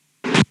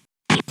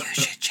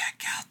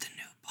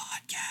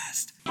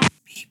podcast.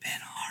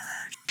 Beepin'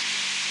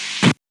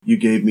 Horror. You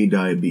gave me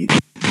diabetes.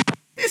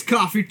 This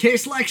coffee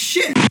tastes like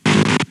shit.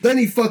 Then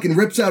he fucking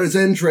rips out his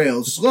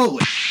entrails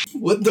slowly.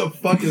 What the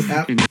fuck is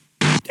happening?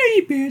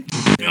 Dirty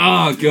bitch.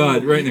 Oh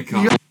god, right in the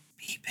car.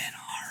 Beepin'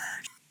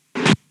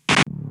 Horror.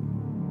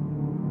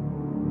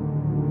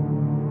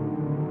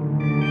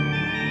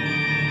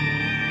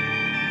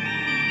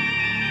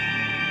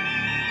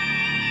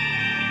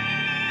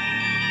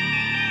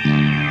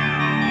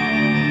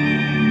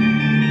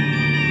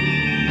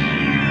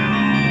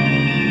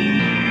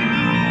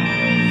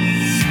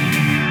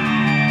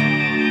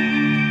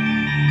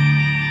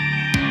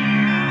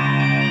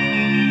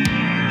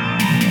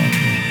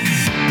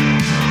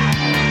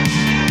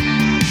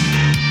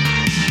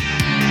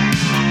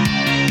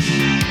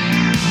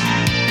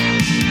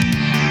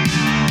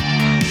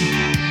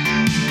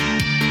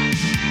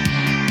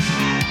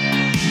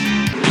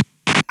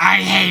 I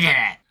hated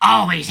it.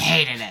 Always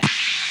hated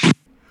it.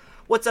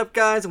 What's up,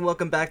 guys, and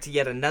welcome back to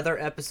yet another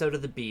episode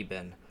of the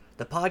B-Bin,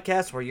 the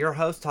podcast where your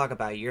hosts talk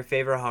about your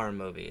favorite horror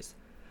movies.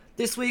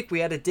 This week,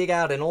 we had to dig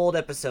out an old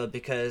episode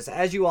because,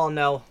 as you all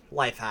know,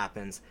 life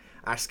happens.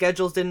 Our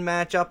schedules didn't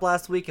match up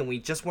last week, and we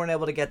just weren't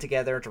able to get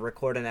together to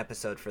record an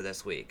episode for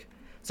this week.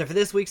 So for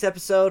this week's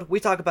episode, we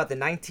talk about the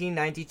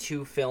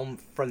 1992 film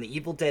from the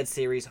Evil Dead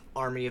series,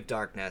 Army of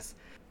Darkness.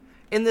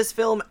 In this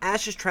film,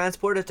 Ash is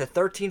transported to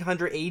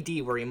 1300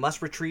 AD where he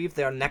must retrieve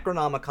their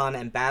Necronomicon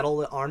and battle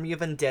the army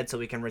of undead so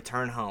he can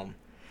return home.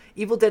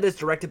 Evil Dead is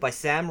directed by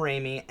Sam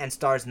Raimi and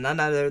stars none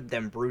other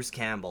than Bruce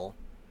Campbell.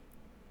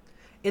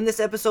 In this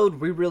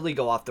episode, we really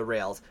go off the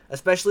rails,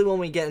 especially when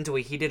we get into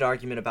a heated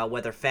argument about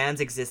whether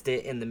fans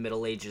existed in the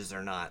Middle Ages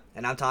or not.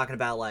 And I'm talking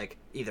about like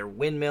either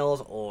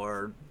windmills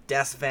or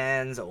desk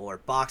fans or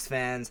box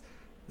fans.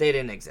 They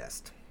didn't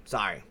exist.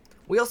 Sorry.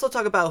 We also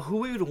talk about who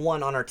we would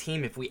want on our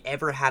team if we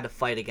ever had to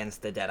fight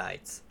against the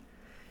Deadites.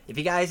 If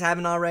you guys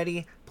haven't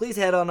already, please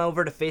head on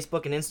over to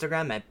Facebook and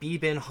Instagram at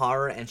B-Bin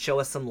Horror and show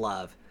us some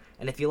love.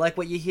 And if you like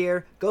what you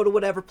hear, go to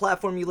whatever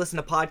platform you listen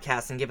to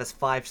podcasts and give us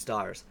 5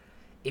 stars.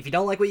 If you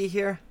don't like what you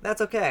hear,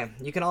 that's okay.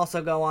 You can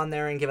also go on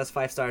there and give us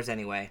 5 stars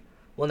anyway.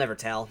 We'll never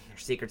tell. Your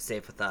secret's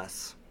safe with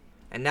us.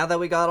 And now that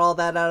we got all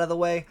that out of the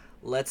way,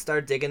 let's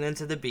start digging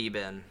into the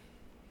B-Bin.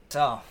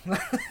 So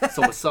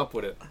what's up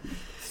with it?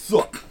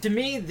 to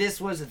me,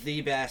 this was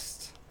the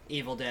best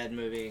Evil Dead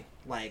movie,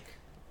 like,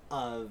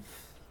 of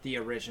the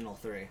original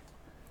 3.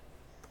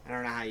 I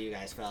don't know how you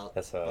guys felt.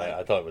 That's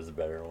I thought it was the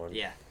better one.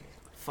 Yeah.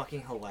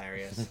 Fucking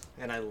hilarious.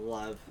 And I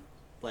love,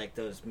 like,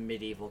 those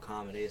medieval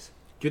comedies.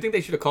 Do you think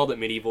they should have called it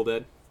Medieval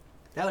Dead?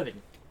 That would have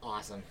been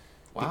awesome.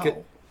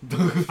 Wow.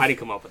 I didn't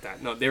come up with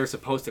that. No, they were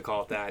supposed to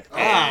call it that.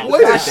 Way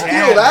to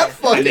steal that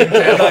fucking...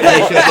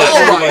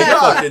 Oh my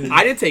God.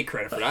 I didn't take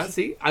credit for that.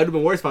 See, I would have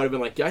been worse if I would have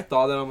been like, yeah, I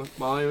thought that on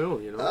my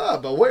own, you know?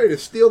 But way to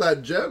steal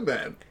that gem,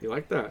 man. You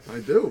like that? I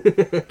do. Keep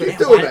Man,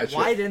 doing that shit.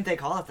 why didn't they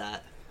call it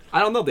that? I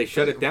don't know. They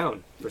shut it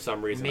down for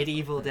some reason.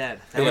 Medieval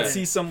Dead. Yeah. Let's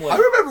see some I like.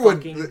 remember when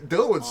Fucking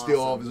Dylan would steal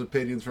all of awesome. his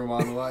opinions from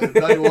online.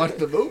 Now you watch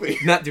the movie.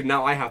 Dude,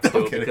 now I have to do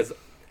it Okay. because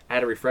I had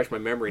to refresh my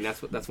memory, and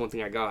that's one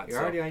thing I got. You're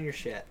so. already on your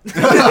shit.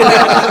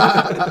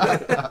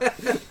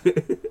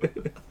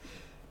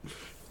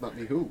 Not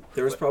me who.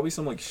 There was probably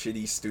some like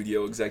shitty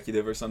studio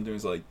executive or something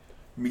who's like,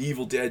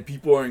 Medieval Dead,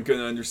 people aren't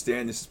gonna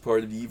understand this is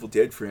part of the Evil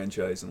Dead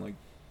franchise, and like,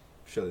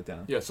 shut it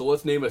down. Yeah, so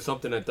let's name it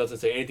something that doesn't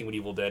say anything with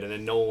Evil Dead, and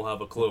then no one will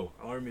have a clue.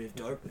 Army of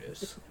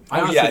Darkness.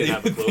 I honestly I didn't have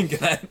a didn't clue. think of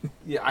that.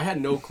 Yeah, I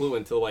had no clue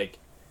until like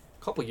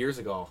a couple years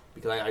ago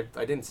because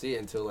I didn't see it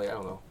until like I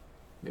don't know,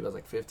 maybe I was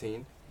like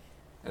 15,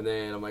 and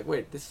then I'm like,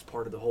 wait, this is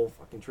part of the whole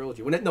fucking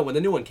trilogy. When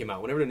the new one came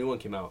out, whenever the new one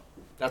came out,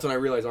 that's when I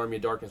realized Army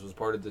of Darkness was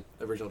part of the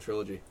original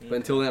trilogy. But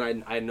until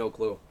then, I had no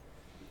clue.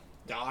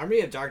 The Army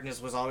of Darkness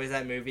was always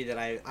that movie that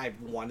I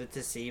wanted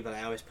to see, but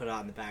I always put it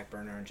on the back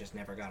burner and just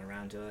never got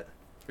around to it.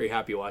 Are you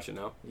happy you watch it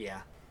now?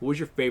 Yeah. What was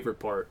your favorite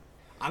part?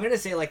 I'm gonna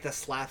say like the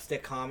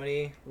slapstick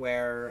comedy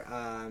where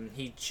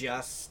he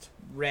just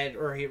read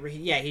or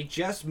he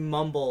just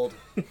mumbled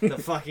the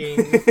fucking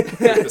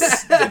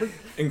The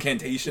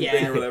incantation Yeah.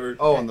 thing or whatever.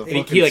 Oh, and the And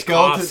fucking he like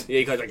skeleton. coughs. Yeah,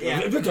 he goes like.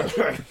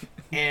 Yeah.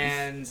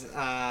 and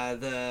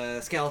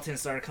the skeleton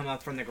started coming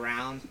up from the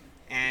ground,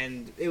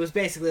 and it was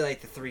basically like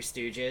the Three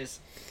Stooges,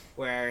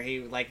 where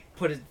he like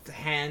put his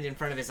hand in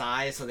front of his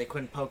eyes so they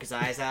couldn't poke his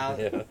eyes out,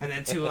 Yeah. and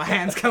then 2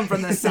 hands come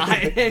from the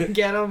side and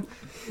get him.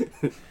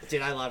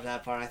 Dude, I loved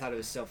that part. I thought it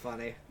was so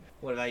funny.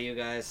 What about you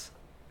guys?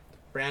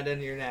 Brandon,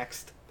 you're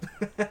next.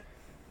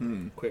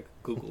 Quick,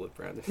 Google it,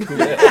 Brandon.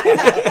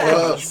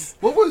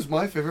 What was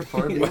my favorite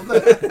part of Evil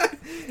Dead?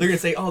 They're gonna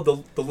say, oh,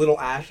 the little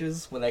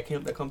ashes when that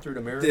come through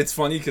the mirror. It's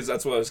funny because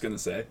that's what I was gonna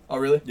say. Oh,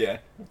 really? Yeah,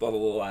 with all the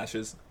little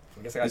ashes.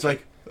 I guess I got It's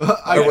like,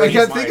 where I he's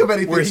can't think of where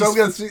anything, so I'm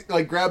he's-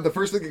 going to grab the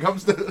first thing that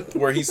comes to...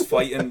 Where he's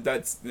fighting,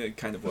 that's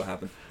kind of what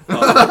happened.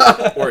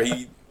 Or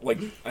he, like,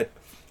 at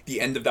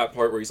the end of that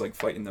part where he's, like,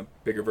 fighting the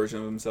bigger version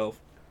of himself.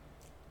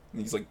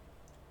 And he's, like,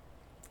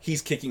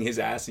 he's kicking his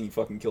ass and he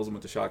fucking kills him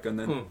with the shotgun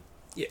then.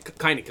 Yeah,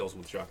 kind of kills him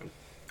with the shotgun.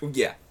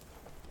 Yeah.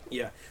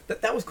 Yeah,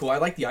 that was cool. I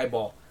like the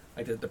eyeball,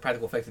 like the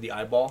practical effects of the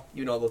eyeball.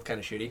 You know, it looked kind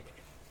of shitty.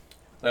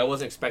 Like, I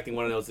wasn't expecting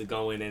one of those to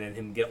go in and then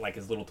him get like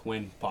his little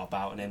twin pop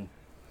out and then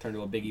turn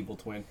to a big evil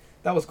twin.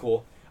 That was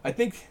cool. I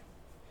don't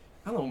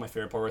know what my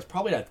favorite part was.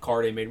 Probably that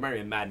car they made. Reminded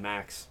me of Mad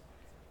Max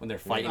when they're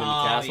fighting in the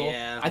castle.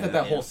 Yeah. I thought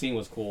that whole scene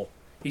was cool.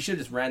 He should have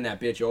just ran that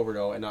bitch over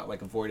though and not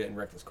like avoid it and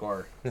wrecked his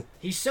car.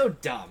 He's so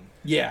dumb.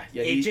 Yeah.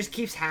 It just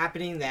keeps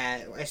happening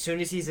that as soon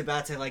as he's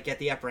about to like get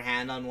the upper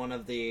hand on one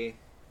of the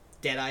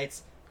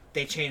Deadites,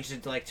 they changed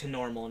it to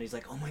normal, and he's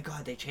like, "Oh my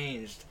god, they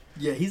changed."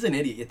 Yeah, he's an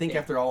idiot. You think Yeah.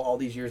 after all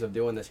these years of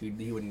doing this, he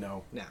wouldn't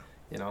know. No,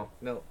 You know?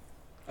 no.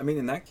 I mean,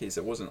 in that case,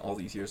 it wasn't all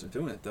these years of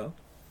doing it though,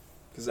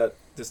 because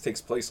this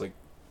takes place like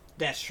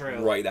That's true.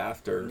 right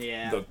after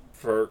Yeah.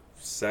 the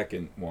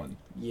second one.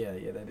 Yeah,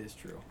 that is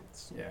true.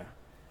 Yeah.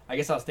 I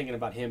guess I was thinking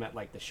about him at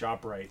like the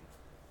ShopRite,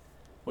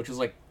 which was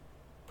like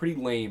pretty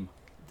lame.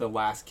 The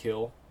last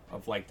kill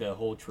of like the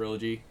whole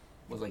trilogy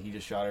was like he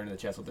just shot her in the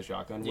chest with the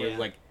shotgun. Whereas Yeah.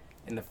 like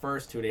in the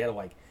first two, they had to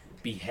like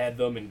behead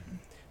them and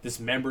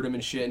dismembered them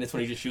and shit. And this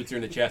one, he just shoots her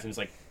in the chest and it's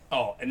like,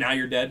 oh, and now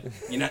you're dead.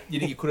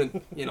 You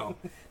couldn't,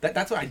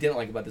 That's what I didn't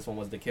like about this one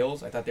was the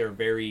kills. I thought they were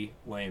very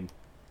lame,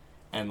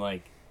 and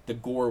like the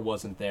gore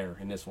wasn't there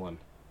in this one.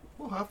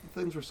 Well, half the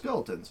things were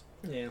skeletons.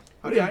 Yeah.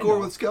 How do you Yeah, I gore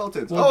know. with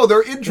skeletons? Well- Oh,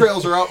 their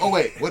entrails are out. Oh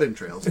wait, what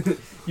entrails?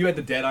 You had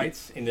the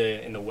Deadites in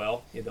the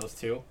well. You had those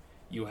two.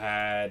 You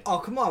had Oh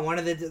come on! One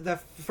of the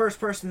first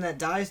person that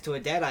dies to a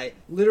Deadite,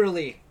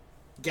 literally,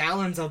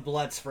 gallons of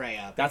blood spray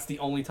up. that's the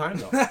only time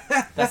though.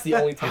 That's the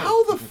only time.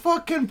 How the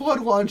fuck can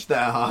blood launch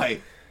that high?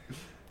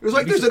 It was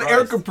like You'd be there's an air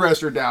surprised.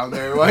 compressor down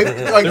there. Like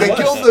they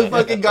killed the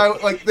fucking guy.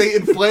 Like they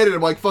inflated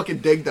him like fucking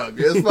Dig Dug.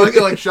 Just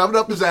fucking like shoved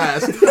up his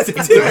ass.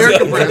 The air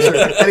compressor,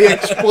 and he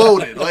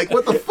exploded. Like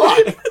what the fuck?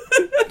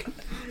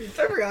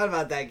 I forgot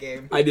about that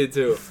game. I did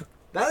too.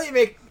 Now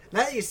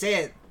that you say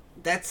it,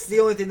 that's the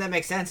only thing that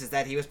makes sense is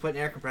that he was putting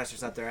air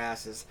compressors up their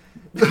asses.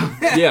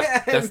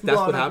 Yeah, that's Blowing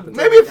what up happened.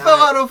 until Maybe it they fell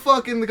died. out of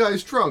fucking the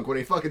guy's trunk when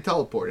he fucking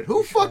teleported.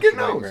 Who fucking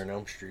Nightmare knows? on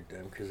Elm Street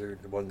then, because the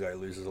one guy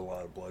loses a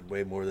lot of blood,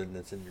 way more than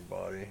that's in your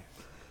body.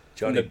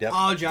 Johnny the- Depp.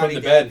 Oh, Johnny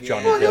From the Depp. bed, Yeah.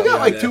 Johnny Well, you Yeah, got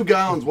like yeah. 2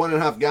 gallons,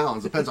 1.5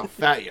 gallons. Depends how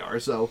fat you are.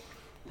 So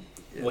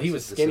Well, he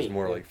was This skinny. is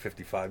more like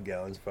 55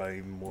 gallons, probably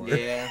even more.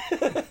 Yeah.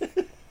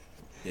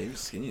 Yeah, he was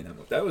skinny in that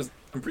movie.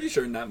 I'm pretty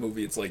sure in that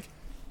movie it's like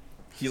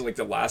he's like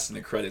the last in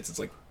the credits. It's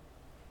like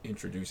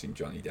introducing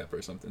Johnny Depp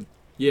or something.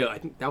 Yeah, I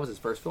think that was his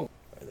first film.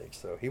 I think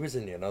so. He was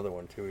in another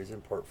one too. He's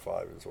in part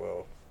 5 as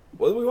well.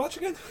 What did we watch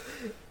again?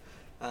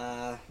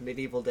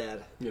 Medieval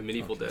Dead. Yeah,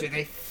 Medieval Dead. Dude,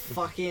 they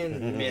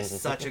fucking missed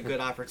such a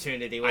good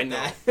opportunity with I know.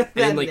 that. And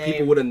then, that like, name.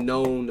 people would have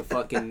known the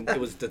fucking... It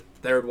was the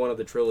third one of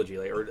the trilogy,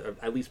 like, or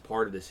at least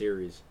part of the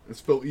series. and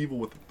spell evil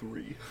with a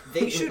 3.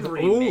 They should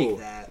remake Ooh.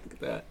 that. Look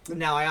at that.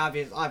 Now,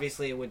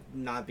 obviously it would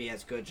not be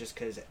as good just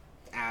because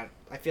I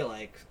feel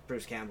like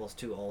Bruce Campbell's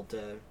too old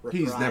to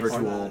reprise He's never too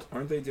that. old.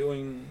 Aren't they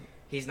doing?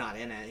 He's not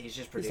in it. He's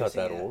just He's producing not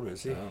that it. old,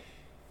 is he?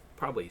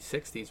 Probably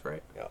 60s,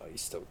 right? Yeah,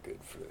 he's still good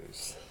for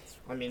those.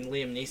 I mean,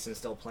 Liam Neeson's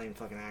still playing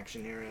fucking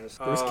action heroes.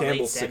 Bruce late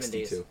Campbell's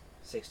 70s. 62.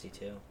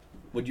 62.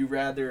 Would you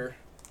rather...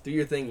 Do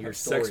your thing, your Have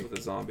story. sex with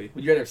a zombie.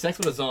 Would you rather have sex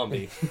with a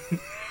zombie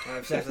I'm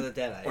obsessed with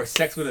the Deadite. or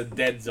sex with a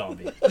dead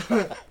zombie?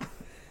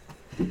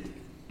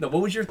 No,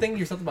 what was your thing?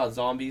 You're something about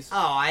zombies? Oh,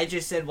 I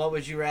just said, what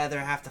would you rather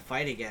have to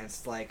fight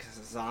against, like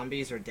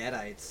zombies or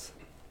Deadites?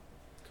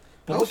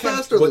 How what kind-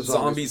 fast are the What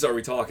zombies? zombies are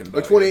we talking about?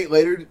 Like 28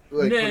 later?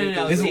 Like No, 28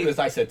 no, This see- is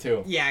what I said,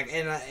 too. Yeah,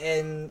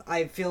 and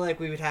I feel like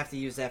we would have to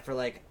use that for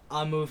like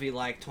a movie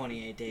like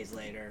 28 Days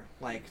Later.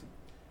 Like,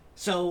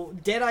 so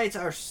Deadites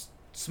are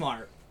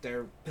smart.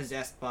 They're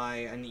possessed by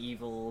an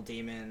evil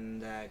demon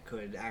that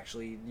could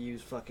actually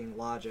use fucking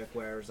logic,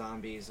 where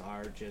zombies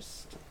are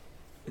just.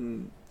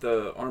 In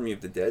the Army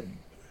of the Dead,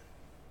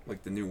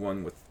 like the new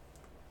one with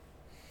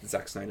the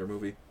Zack Snyder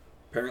movie.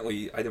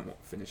 Apparently, I didn't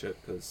finish it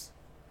because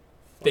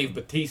Dave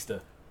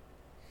Bautista.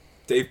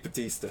 Dave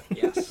Bautista.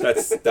 Yes.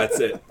 That's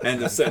it.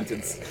 End of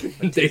sentence.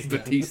 Dave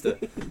Bautista.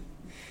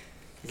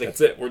 That's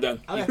it. We're done.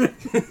 Okay.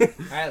 Alright,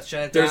 let's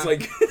shut it down. There's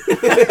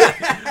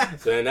like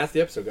So, and that's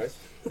the episode, guys.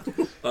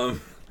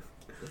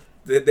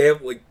 they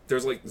have like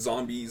there's like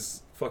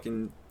zombies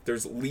fucking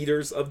there's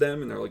leaders of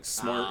them and they're like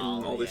smart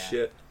and all this yeah.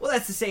 shit. Well,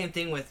 that's the same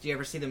thing with. Do you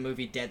ever see the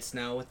movie Dead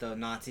Snow with the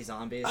Nazi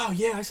zombies? Oh,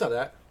 yeah, I saw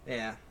that.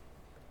 Yeah.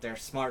 They're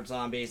smart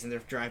zombies and they're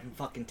driving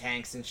fucking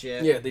tanks and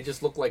shit. Yeah, they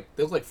just look like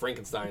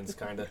Frankenstein's,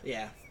 kind of.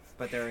 Yeah.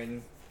 But they're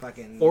in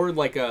fucking. Or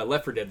like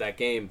Left 4 Dead, that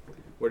game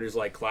where there's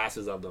like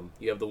classes of them.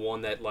 You have the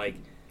one that like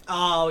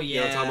Oh, yeah. you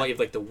know what I'm talking about. You have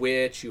like the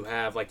witch. You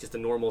have like just the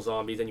normal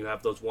zombies, and you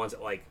have those ones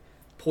that like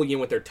pull you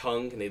in with their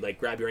tongue and they like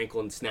grab your ankle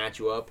and snatch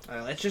you up.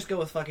 Alright, let's just go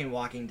with fucking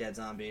Walking Dead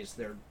zombies.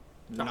 They're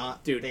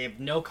not. dude. They have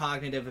no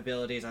cognitive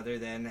abilities other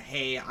than,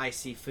 hey, I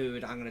see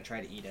food, I'm gonna try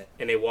to eat it.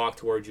 And they walk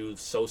towards you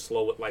so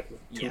slow with like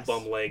two Yes.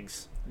 bum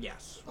legs.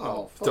 Yes.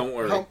 Oh, fuck. Don't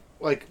worry. How,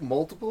 like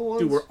multiple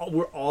ones? Dude,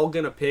 we're all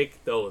gonna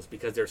pick those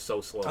because they're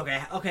so slow.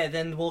 Okay,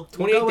 then we'll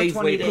 28 go with days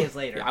 20 later. days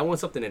later. Yeah, I want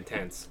something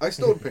intense. I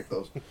still would pick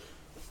those.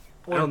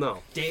 I don't know.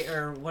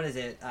 Or what is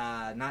it?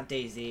 Not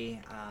DayZ.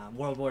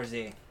 World War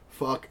Z.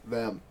 Fuck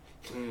them.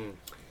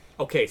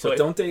 Okay, so But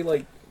don't they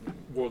like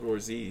World War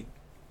Z?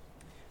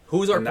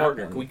 Who's our in that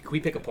partner? one. Can we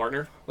pick a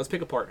partner? Let's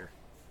pick a partner.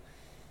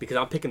 Because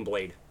I'm picking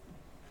Blade.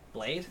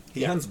 Blade?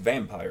 He hunts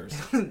vampires.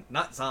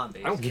 Not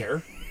zombies. I don't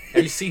care.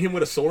 Have you seen him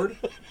with a sword?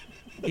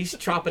 He's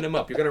chopping him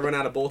up. You're gonna run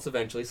out of bullets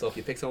eventually. So if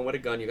you pick someone with a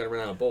gun, you're gonna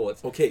run out of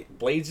bullets. Okay,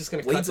 Blade's just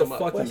gonna Blade's cut a them up.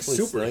 fucking Wesley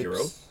superhero.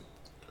 Snipes.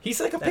 He's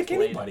like, I'll That's pick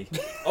Blade. anybody.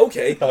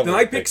 Okay, then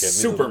I pick Pick him, he's a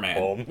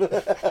Superman. bum.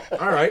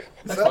 All right,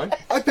 that's fine.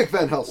 I pick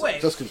Van Helsing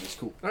Wait. just because he's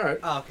cool. All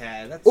right.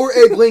 Okay, that's. Or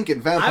Abe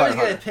Lincoln, Vampire I was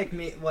gonna Hunter. pick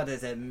me. What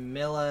is it,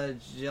 Mila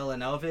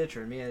Jelinovich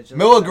or Mia? Jelinovich?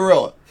 Mila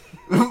Gorilla.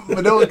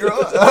 Manila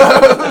Gorilla.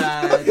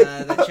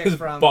 The chick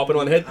from Bopping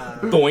on the head.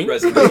 Doink.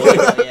 Resident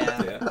Evil.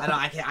 Yeah.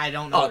 Yeah. I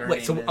don't know Oh what her wait,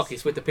 name so is. okay,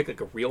 so we have to pick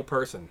like a real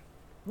person.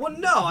 Well,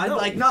 no, I'm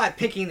like not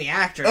picking the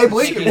actress. Abe I'm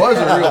Lincoln picking was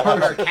a her- real her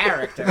person.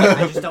 character.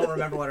 I just don't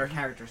remember what her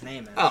character's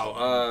name is.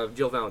 Oh,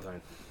 Jill Valentine,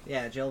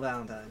 Yeah, Jill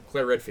Valentine.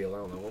 Claire Redfield. I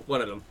don't know. One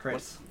of them.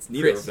 Chris. It's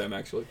neither Chris. of them,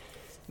 actually.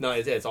 No,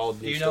 it's all.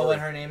 Do you know what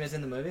her name is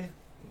in the movie?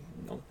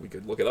 No, we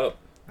could look it up.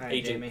 All right,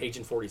 Agent Jamie.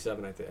 Agent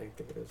 47. I think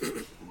it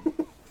is.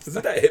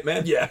 Isn't that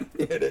Hitman? Yeah,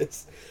 it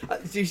is.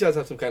 She does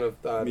have some kind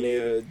of name.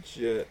 Mia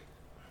J-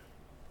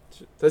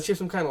 Does she have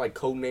some kind of like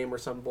code name or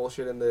some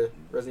bullshit in the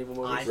Resident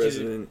Evil movies? Dude,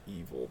 Resident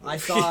Evil. I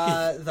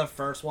saw the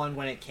first one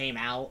when it came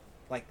out,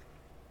 like,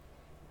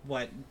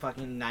 what,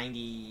 fucking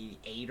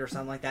 98 or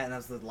something like that, and that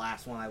was the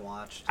last one I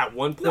watched. At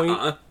one point.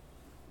 Nuh-uh.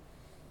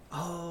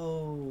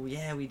 Oh,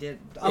 yeah, we did.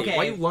 Hey, Okay,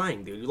 why are you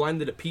lying, dude? You lying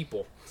to the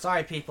people.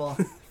 sorry, people.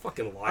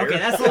 Fucking liar. Okay,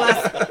 that's the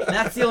last.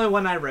 That's the only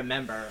one I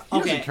remember. He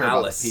Okay, doesn't care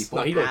Alice. about the people.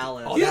 No, he don't.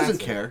 Alice. Oh, He that's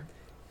doesn't it. care.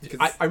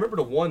 I remember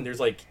the one. There's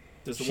like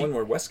There's the She- one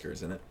where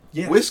Wesker's in it.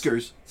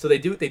 Whiskers. so they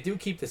do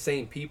keep the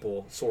same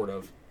people sort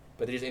of,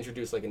 but they just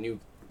introduce like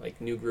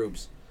new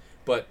groups.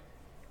 But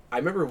I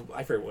remember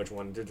I forget which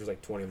one. There's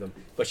like 20 of them.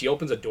 But she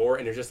opens a door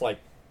and there's just like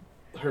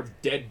her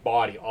dead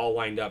body all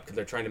lined up because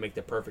they're trying to make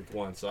the perfect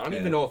one. So I don't Yeah.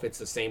 even know if it's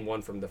the same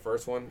one from the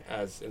first one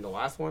as in the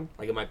last one.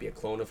 Like it might be a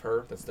clone of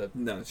her. That's the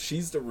No,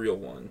 she's the real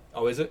one.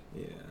 oh is it?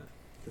 Yeah.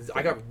 'Cause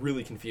I got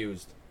really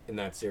confused in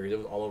that series. It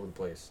was all over the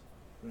place.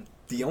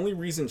 The only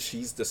reason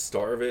she's the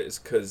star of it is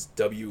because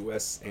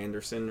W.S.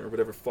 Anderson, or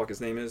whatever the fuck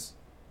his name is,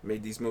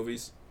 made these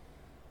movies.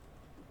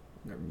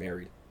 They're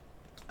married.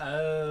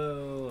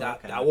 Oh,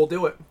 okay. That will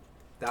do it.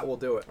 That will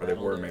do it. Or they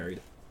were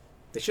married.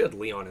 They should have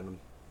Leon in them.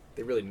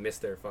 They really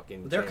missed their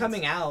fucking. They're chance.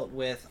 coming out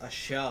with a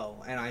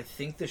show, and I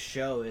think the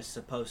show is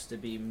supposed to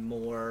be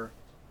more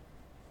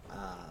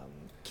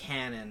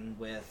canon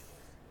with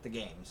the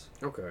games.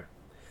 Okay,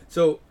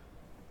 so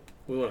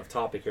we went off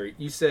topic here.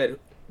 You said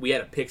we had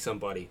to pick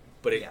somebody,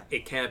 but Yeah.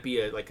 it can't be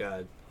a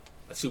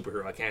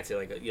superhero. I can't say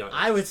like a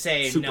I would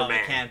say no, Superman.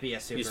 it can't be a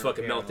super. just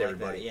fucking melt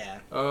everybody.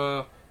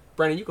 Yeah.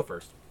 Brandon, you go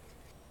first.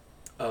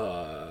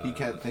 He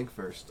can't think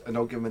first. And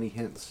don't give him any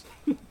hints.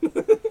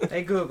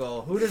 Hey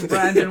Google, who does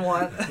Brandon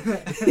want?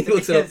 He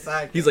looks it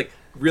up. He's like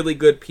really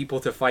good people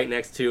to fight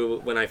next to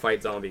when I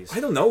fight zombies. I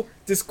don't know.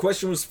 This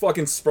question was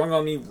fucking sprung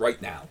on me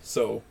right now.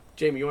 So,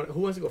 Jamie, who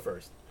wants to go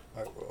first?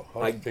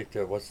 I picked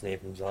what's his name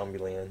from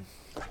Zombieland.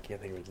 I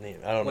can't think of his name.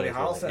 I don't Woody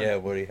know. his Harrelson? name. Yeah,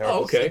 Woody Harrelson.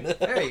 Oh, okay.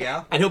 There you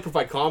go. And he'll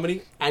provide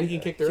comedy, and he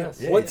can kick their ass.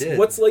 Yeah, he what's did.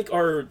 what's like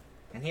our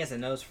And he has a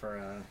nose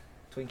for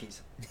Twinkies.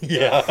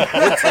 yeah.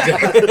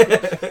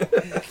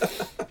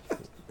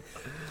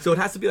 So it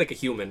has to be like a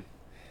human,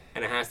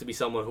 and it has to be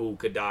someone who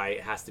could die.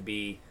 It has to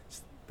be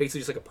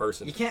basically just like a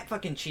person. You can't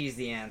fucking cheese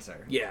the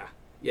answer. Yeah,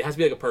 it has to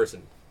be like a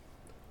person.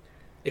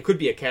 It could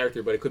be a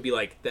character, but it could be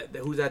like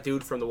who's that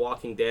dude from The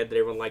Walking Dead that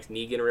everyone likes,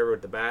 Negan or whatever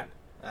with the bat?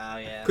 Oh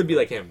yeah. Could be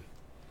like him,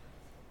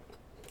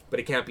 but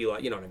it can't be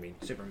like, you know what I mean?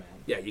 Superman.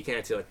 Yeah, you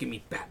can't say like, give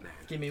me Batman.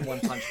 Give me One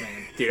Punch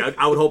Man. Dude,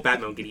 I would hope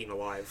Batman would get eaten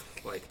alive.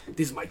 Like,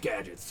 these are my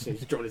gadgets.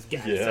 He's throwing his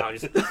gadgets Yeah. out, and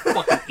just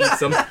fucking eats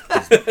them.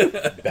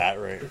 Bat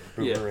ring,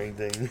 Yeah. boomerang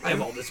thing. I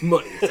have all this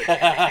money. It's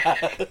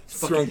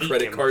like, throwing eat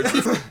credit him. cards?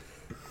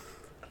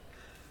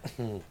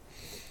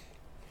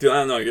 Dude, I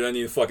don't know. You're gonna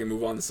need to fucking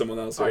move on to someone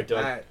else. All Here. right,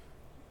 Doug. Alright.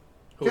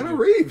 Who would Keanu you-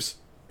 Reeves.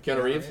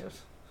 Keanu Reeves.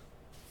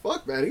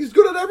 Fuck, man. He's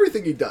good at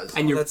everything he does.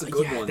 And you're, that's a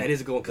good one. That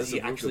is a good one because That's he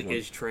a real actually good one.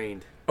 is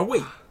trained. Oh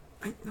wait.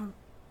 No.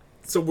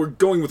 So we're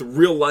going with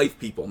real life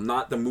people,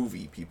 not the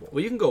movie people.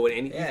 Well, you can go with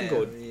any. Yeah, you can go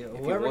with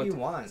whoever you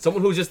want.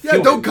 Someone who's just Yeah,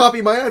 human. don't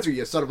copy my answer,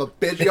 you son of a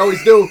bitch. You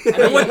always do. I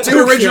what want two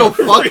original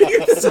fuck?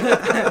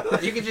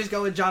 You can just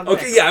go with John Wick.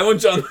 Okay, yeah, I want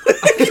John.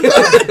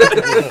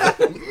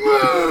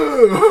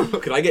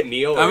 Could I get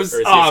Neo? I was.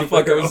 or is he a Oh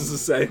fuck! I superhero? was just to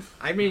say.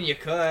 I mean, you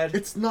could.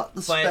 It's not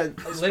the But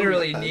suspense.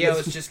 literally, Neo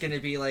is just gonna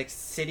be like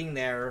sitting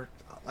there,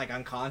 like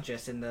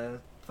unconscious in the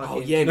fucking. Oh,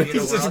 yeah, no, computer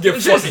He's just world. get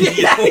Just-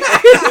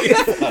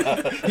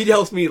 fucking He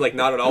helps me like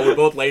not at all. We're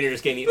both later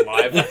just getting eaten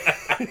alive.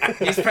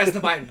 He's pressing the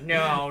button.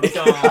 No,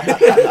 don't.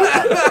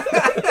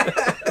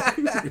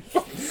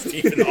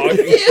 Stephen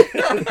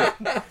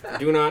Hawking.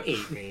 Do not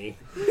eat me.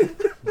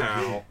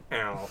 Ow,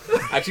 ow.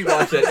 I actually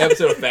watched that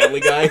episode of Family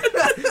Guy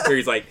where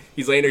he's laying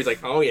there, he's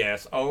like, oh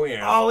yes, oh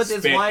yeah. Oh, with his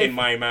spit wife? in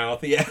my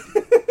mouth. Yeah.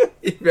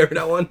 You remember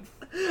that one?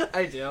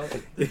 I do.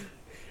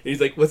 He's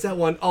like, what's that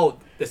one? Oh,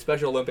 the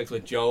Special Olympics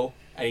with Joe,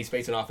 and he's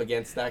facing off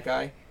against that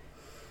guy.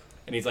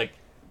 And he's like,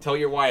 tell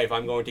your wife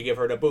I'm going to give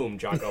her the boom,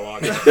 Jocko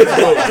Ogden. Boom,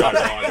 Jocko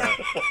Ogden.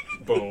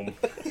 Boom.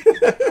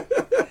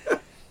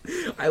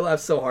 I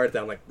laughed so hard at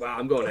that. I'm like, wow,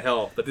 I'm going to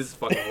hell, but this is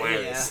fucking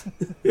hilarious.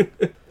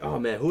 Oh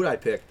man, who would I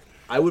pick?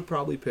 I would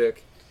probably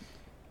pick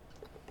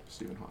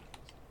Stephen Hawking.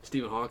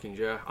 Stephen Hawking.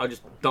 Yeah, I'll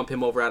just dump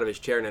him over out of his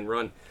chair and then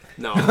run.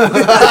 No.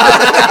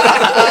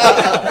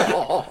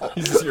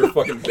 He's just your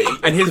fucking bait.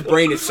 And his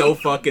brain is so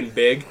fucking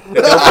big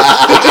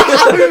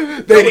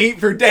that They'd eat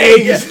for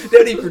days.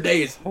 they'll eat for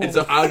days. And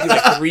so I'll be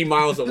like 3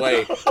 miles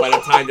away by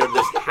the time they're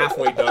just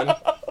halfway done.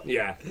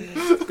 Yeah.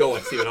 Go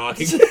on, Stephen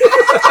Hawking.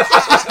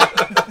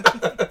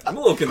 I'm a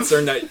little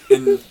concerned that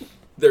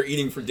they're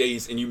eating for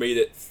days and you made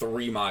it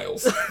 3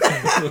 miles.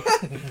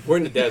 We're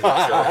in the desert,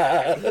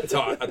 so it's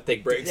hard. I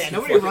take breaks. Yeah,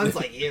 nobody runs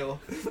like you.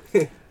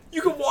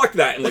 You can walk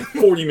that in like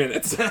 40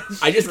 minutes.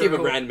 I just gave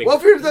him random. Well,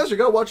 if you're in the desert, you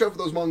gotta watch out for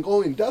those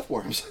Mongolian death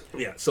worms.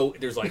 Yeah, so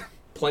there's like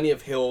plenty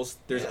of hills.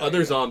 There's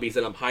other zombies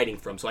that I'm hiding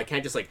from, so I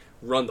can't just like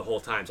run the whole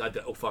time. So I'd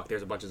be, oh fuck,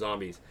 there's a bunch of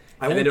zombies.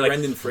 I And want they're like,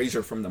 Brendan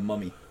Fraser from The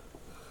Mummy.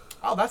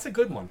 oh, that's a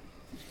good one.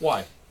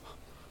 Why?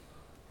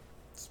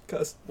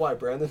 Because Why,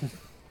 Brandon?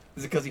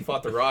 Is it because he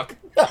fought The Rock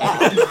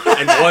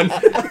and won?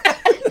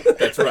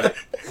 that's right.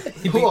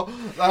 Well,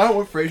 I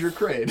want Fraser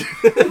Crane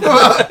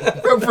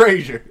from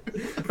Frasier.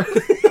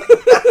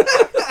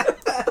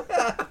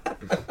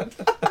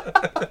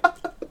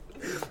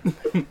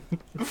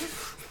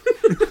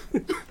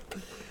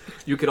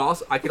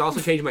 I could also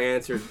change my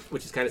answer,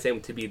 which is kind of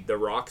same, to be The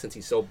Rock since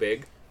he's so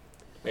big.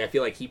 Like, I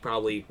feel like he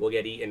probably will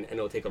get eaten, and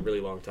it'll take a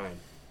really long time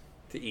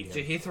to eat him.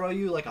 Did he throw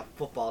you like a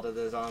football to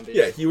the zombies?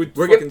 Yeah, he would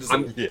We're fucking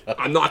gonna, just...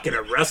 I'm not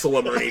gonna wrestle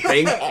him or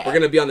anything. We're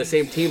gonna be on the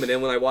same team, and then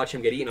when I watch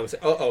him get eaten, I'm gonna say,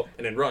 "Oh,"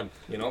 and then run.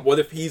 You know? What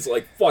if he's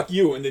like, fuck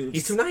you, and then...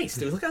 He's too nice,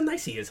 dude. Look how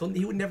nice he is.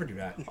 He would never do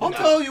that. I'll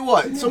tell you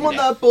what, someone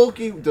that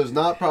bulky does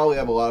not probably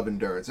have a lot of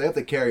endurance. They have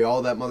to carry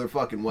all that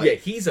motherfucking weight. Yeah,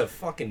 he's a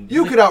fucking.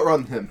 You could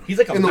outrun him. He's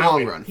like a in the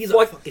mountain. long run. He's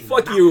a fucking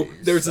Fuck mountain. you.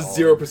 There's a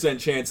 0%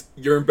 chance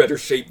you're in better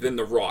shape than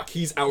The Rock.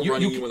 He's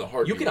outrunning you in a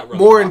heartbeat. You can outrun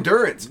More The Rock.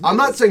 endurance. I'm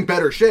not saying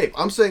better shape.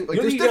 I'm saying like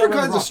You there's can different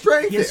outrun kinds The of Rock.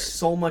 strength He there. has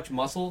so much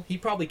muscle. He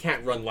probably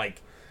can't run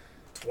like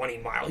 20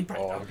 miles. He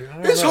probably don't. dude, I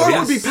don't His know. heart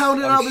He's- would be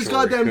pounding I'm out of his sure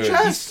he goddamn could. He's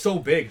chest. so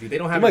big, dude. They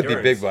don't He have might be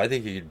endurance. big, but I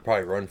think he could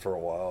probably run for a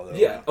while, though.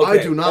 Yeah, I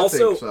okay. do not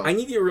also, think so. I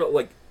need you to,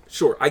 like,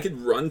 sure, I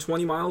could run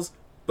 20 miles,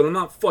 but I'm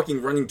not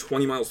fucking running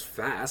 20 miles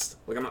fast.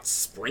 Like, I'm not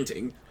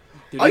sprinting.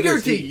 Dude, I neither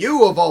guarantee is he.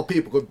 you, of all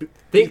people, could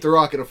beat The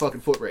Rock in a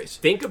fucking foot race.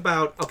 Think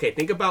about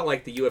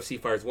like the UFC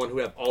fighters, one who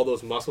have all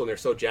those muscle and they're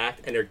so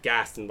jacked and they're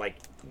gassed in like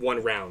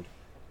one round.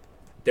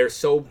 They're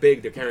so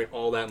big, they're carrying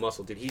all that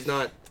muscle, dude. He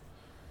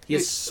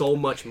has so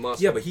much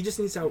muscle. Yeah, but he just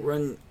needs to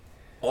outrun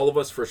all of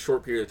us for a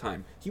short period of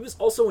time. He was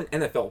also an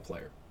NFL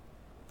player.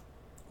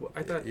 Well,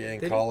 I thought Yeah, in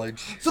did he?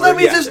 college. So that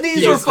means Yeah, his knees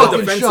he are was the fucking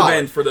defensive shot.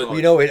 end for the...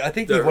 You know, I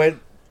think he the-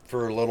 went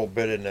for a little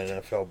bit in the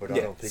NFL, but I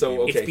Yeah, don't think so, he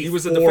okay. It's he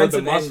was a before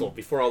defensive the muscle, end.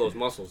 before all those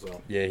muscles,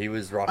 though. Yeah, he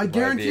was rocking I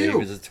guarantee He you.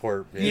 was a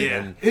twerp. Yeah.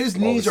 and His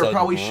all of a knees are sudden,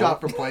 probably huh?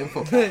 shot from playing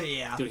football.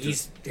 Yeah. Dude,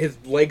 his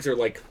legs are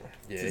like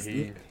Yeah,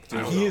 he...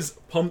 Dude, he is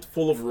pumped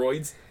full of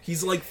roids.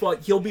 He's like,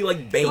 fuck, he'll be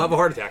like Bane. he'll have a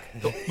heart attack.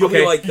 He'll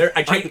be like,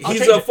 I'll he's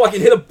change a it. fucking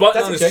hit a button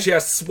That's on his okay.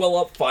 chest, swell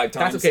up 5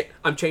 times. That's okay.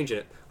 I'm changing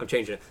it.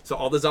 So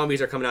all the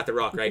zombies are coming at The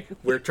Rock, right?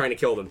 We're trying to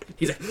kill them.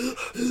 He's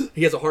like,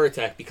 he has a heart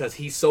attack because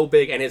he's so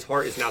big and his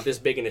heart is now this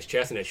big in his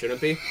chest and it shouldn't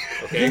be.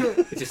 Okay?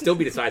 It should still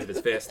be the size of his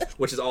fist,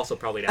 which is also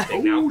probably that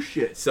big now. Oh,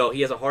 shit. So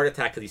he has a heart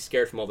attack because he's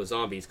scared from all the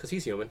zombies because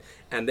he's human.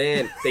 And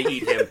then they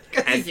eat him.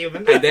 and, he's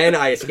human. and then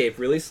I escape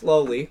really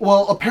slowly.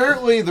 Well,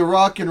 apparently The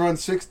Rock can run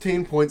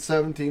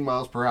 16.17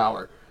 miles per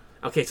hour.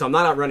 Okay, so I'm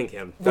not outrunning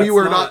him. We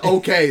were not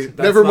okay. That's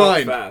Never not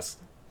mind. fast.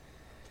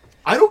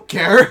 I don't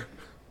care.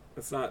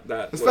 That's not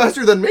that. It's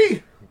faster than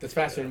me. That's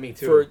faster than me,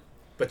 too. For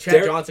but Chad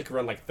Derek- Johnson could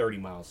run like 30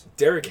 miles.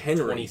 Derrick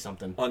Henry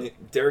 20-something. on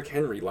Derrick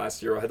Henry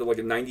last year had like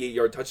a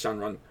 98-yard touchdown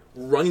run,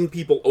 running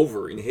people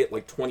over and hit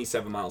like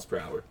 27 miles per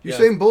hour.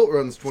 Usain Bolt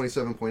runs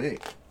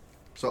 27.8.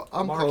 So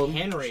I'm Mark calling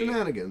Henry.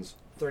 shenanigans.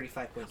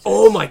 35.6.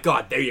 Oh my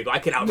god, there you go. I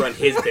could outrun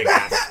his big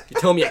ass. You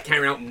telling me I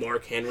can't out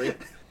Mark Henry?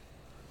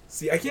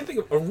 See, I can't think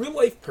of a real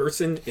life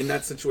person in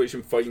that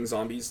situation fighting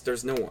zombies.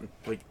 There's no one.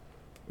 Like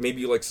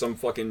maybe like some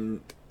fucking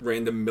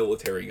random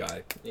military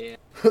guy. Yeah.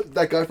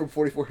 That guy from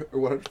 44 or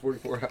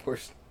 144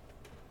 hours.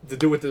 The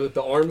dude with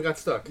the arm got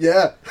stuck.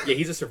 Yeah. Yeah,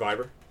 he's a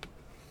survivor.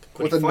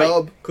 Could With he a fight?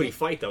 nub. Could he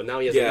fight though? Now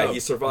he has a Yeah, nub. he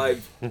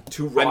survived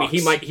 2 rocks. I mean,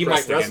 he might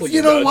pressed wrestle against you.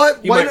 You know bud.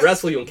 what? He Why might not-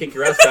 wrestle you and kick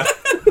your ass back.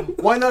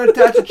 Why not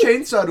attach a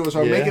chainsaw to his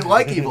arm? Make Yeah. it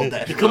like Evil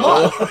Dead. Come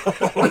on.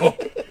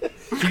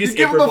 He just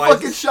Give him a fucking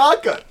improvises.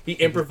 shotgun. He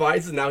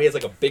improvises. And now he has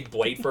like a big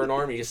blade for an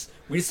arm. We just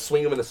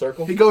swing him in a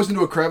circle. He goes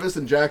into a crevice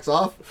and jacks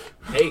off.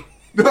 Hey,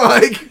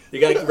 Like, you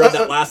gotta rub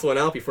that last one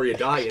out before you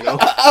die. You know,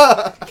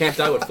 can't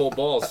die with full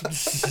balls.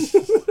 that's I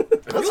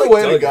feel the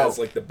way like to Doug go. has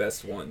like the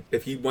best one.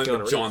 If he went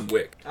Keanu with John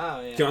Wick.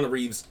 Oh, yeah. Keanu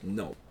Reeves,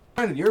 no.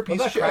 Brandon, you're a What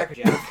piece of about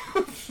shit. Cracker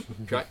Jack?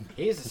 Cra-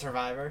 He's a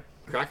survivor.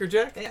 Cracker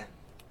Jack? Yeah.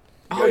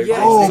 Oh Yeah, yeah.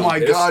 Oh He's my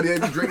on god, yeah,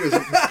 you drink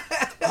this.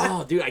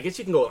 Oh dude, I guess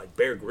you can go like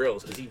Bear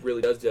Grylls because he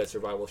really does do that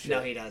survival shit.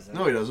 No, he doesn't.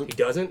 No, he He doesn't.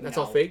 doesn't. That's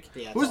all No. fake.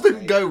 Yeah, it's Who's all the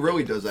fake. guy who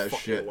really does that Fucking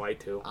shit? lied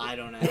to. I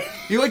don't know.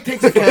 He like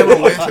takes a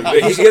camera with him. He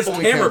has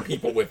Holy camera cow.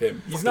 people with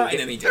him. He's not in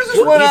any. There's this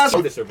one He's ass.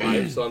 trying to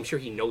survive, so I'm sure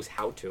he knows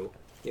how to.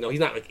 You know, he's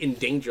not like in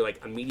danger,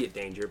 like immediate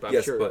danger. But I'm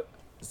Yes, sure. but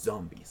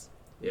zombies.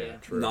 Yeah,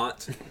 true.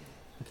 Not.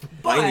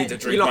 But, I need to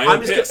drink You know, my I'm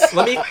own just piss.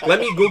 gonna,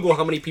 let me Google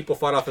how many people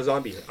fought off a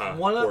zombie.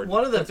 one horde.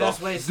 of the That's best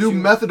all. ways Do to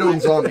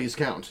methadone zombies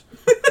count?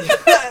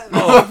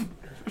 Oh,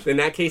 in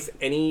that case,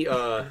 any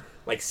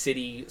like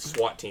city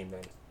SWAT team.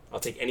 Then I'll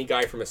take any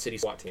guy from a city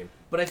SWAT team.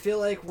 But I feel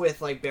like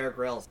with like Bear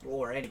Grylls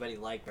or anybody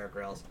like Bear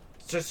Grylls,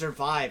 to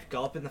survive,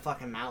 go up in the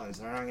fucking mountains.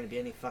 There aren't going to be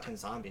any fucking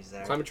zombies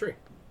there. Climb a tree.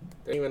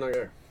 They ain't even know you're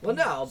there. Well,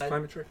 no, but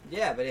Climb a tree.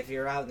 yeah, but if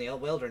you're out in the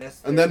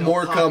wilderness, And there's then no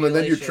more come, and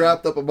then you're population-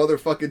 trapped up a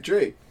motherfucking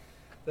tree.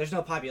 There's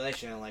no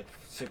population in like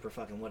super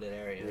fucking wooded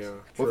areas. Yeah.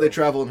 What if they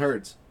travel in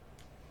herds?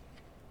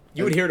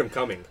 You would hear them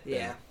coming.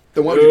 Yeah.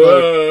 Then why would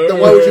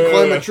you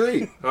climb a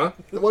tree? Huh?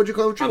 Then why would you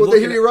climb a tree? I'm What they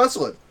hear looking you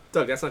rustling?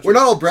 Doug, that's not true. We're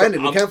not all Brandon.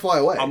 So We I'm- can't fly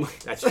away.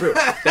 That's true.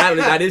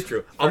 That is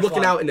true. I'm First looking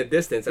one. out in the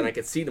distance and I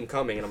can see them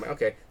coming, and I'm like,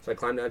 okay. So I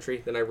climb down a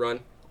tree, then I run,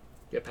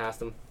 get past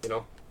them. You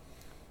know.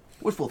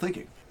 Wishful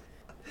thinking.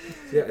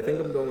 Yeah, I think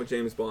I'm going with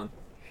James Bond.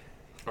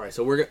 All right.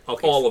 So we're gonna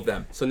All of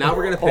them. So now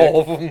we're gonna pick.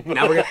 All of them.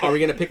 Now are we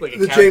gonna pick like a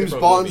The character James from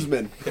a movie?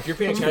 Bondsman. If you're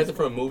picking a character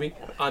from a movie,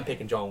 I'm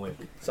picking John Wick.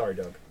 Sorry,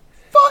 Doug.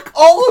 Fuck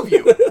all of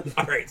you.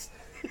 All right.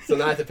 So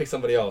now I have to pick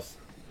somebody else.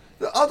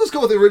 I'll just go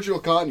with the original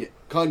Kanye.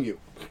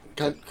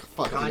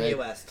 Fuck Kanye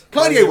West.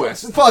 Kanye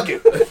West. Fuck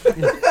it.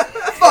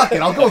 Fuck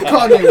it. I'll go with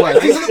Kanye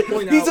West.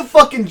 He's a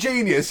fucking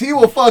genius. He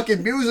will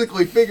fucking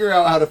musically figure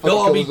out how to fucking They'll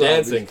all kill be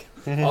the zombies.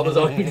 dancing. All the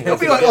zombies be It'll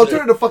dancing. be like together.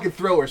 alternative fucking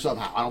Thriller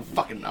somehow. I don't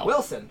fucking know.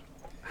 Wilson.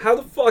 How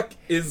the fuck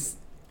is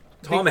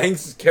Tom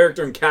Hanks'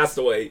 character in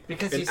Castaway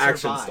Because an he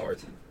action survived.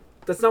 star?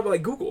 That's not what I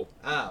Googled.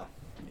 Oh.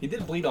 He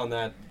did bleed on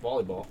that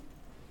volleyball.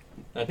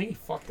 I think he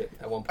fucked it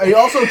at one And point. he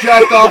also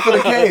jacked off in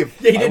a cave.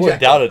 Yeah, he I did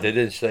wouldn't jack doubt off. it. They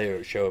didn't say it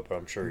would show up, but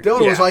I'm sure.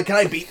 Dylan was Yeah. like, "Can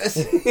I beat this?"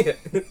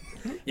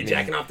 You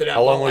jacking off to that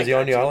How long ball was like he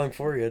on that, the too. island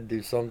for? He had to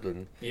do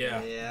something.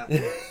 Yeah. Yeah.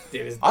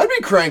 Dude, his, I'd be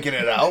cranking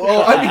it out.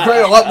 Oh, I'd be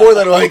cranking a lot more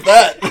than like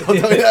that. I'll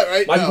tell you that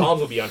right my now.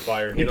 palms will be on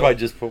fire. You He'd know? probably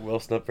just put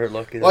Wilson up there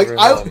looking. Like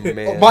oh,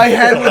 man. my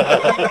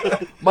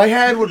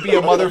hand would be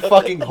a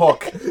motherfucking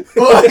hook.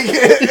 Like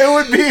it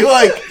would be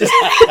like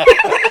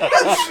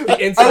The I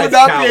inside's would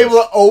not callous. be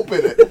able to open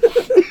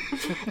it.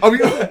 I mean,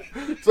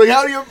 it's like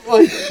how do you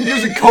like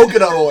using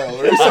coconut oil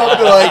or something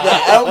like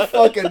that? I don't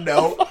fucking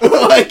know.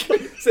 Like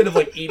Instead of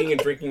like eating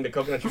and drinking the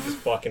coconut, you're just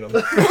fucking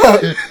them.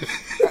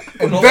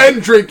 and then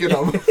drinking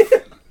them.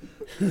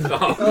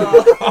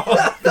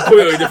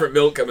 Completely different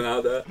milk coming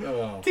out of that.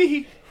 Oh.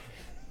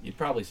 You'd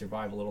probably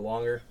survive a little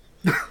longer.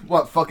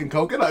 What fucking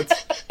coconuts?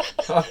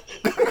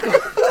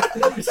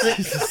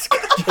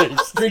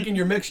 Drinking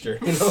your mixture,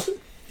 you know?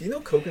 Do you know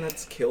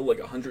coconuts kill like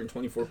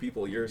 124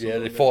 people a year? Or something Yeah,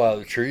 they like fall out of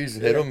the trees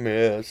and hit them.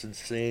 Yeah, that's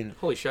insane.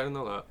 Holy shit, I didn't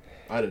know that.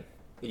 I did.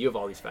 You have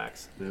all these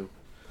facts. No.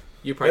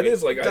 You That probably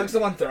is like Doug's the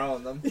one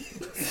throwing them.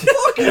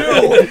 Fuck you!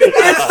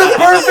 It's the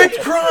perfect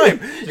crime.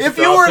 If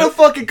you were in a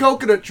fucking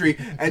coconut tree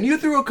and you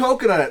threw a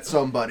coconut at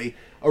somebody,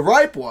 a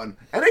ripe one,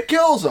 and it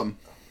kills them,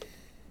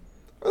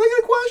 are they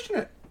gonna question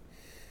it?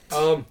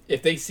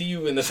 if they see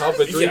you in the top of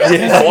a tree,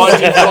 Yeah.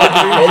 watching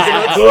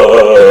coconuts,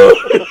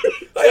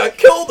 I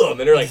killed them,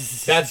 and they're like,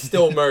 "That's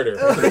still murder."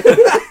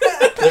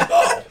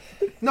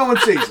 No one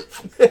sees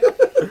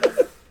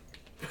it.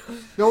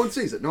 No one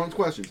sees it. No one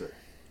questions it.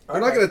 They're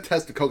not gonna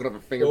test the coconut for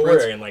Well,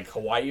 fingerprints. where in like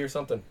Hawaii or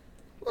something?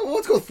 Well,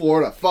 let's go with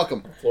Florida. Fuck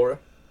them. Florida.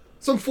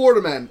 Some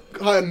Florida man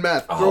high on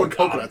meth throwing God.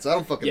 coconuts. I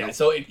don't fucking Yeah. know.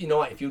 So you know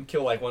what? If you'd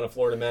kill like one of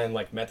Florida men,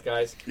 like meth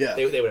guys, Yeah.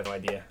 they would have no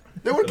idea.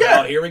 They would They'd be like,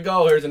 get. "Oh, here we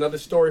go. Here's another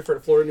story for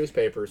the Florida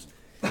newspapers,"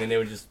 and then they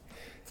would just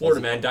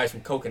Florida man dies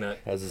from coconut.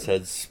 Has his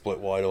head split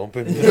wide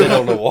open. I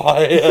don't know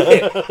why.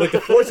 Like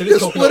the force of his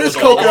Just coconut. split his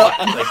was a lot.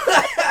 coconut.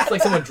 Like, it's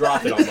like someone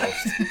dropped it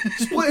almost.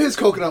 Split his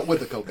coconut with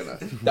the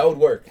coconut. That would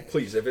work.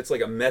 Please, if it's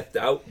like a methed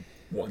out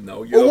one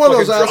though, you Well, don't one of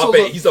fucking those drop assholes it.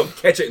 that- He's gonna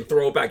catch it and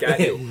throw it back at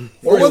you.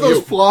 Or one of those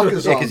you. flock of Yeah,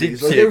 'cause zombies.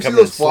 you'd Like, see you it ever see coming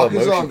those in slow flock of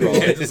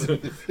motion, zombies?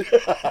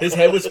 probably. His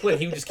head would split.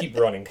 He would just keep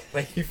running.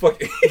 Like he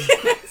fucking.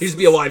 He'd just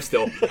be alive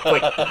still, for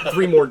like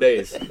 3 more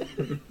days.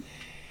 Then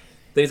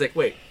he's like,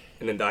 "Wait,"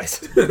 and then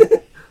dies.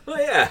 Oh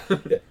yeah.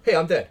 Hey,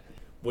 I'm dead.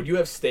 Would you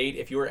have stayed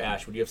if you were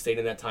Ash? Would you have stayed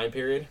in that time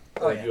period,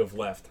 or Oh, would yeah. you have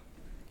left?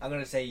 I'm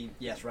gonna say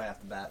yes right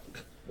off the bat.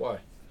 Why?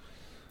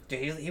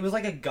 Dude, he was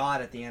like a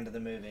god at the end of the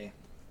movie.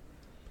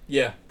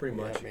 Yeah, pretty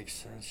Yeah, much. that makes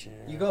sense. Yeah.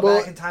 You go Well-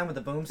 back in time with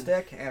a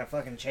boomstick and a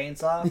fucking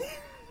chainsaw.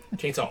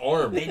 Chainsaw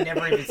arm. They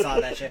never even saw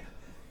that shit.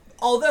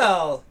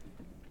 Although,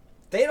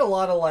 they had a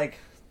lot of like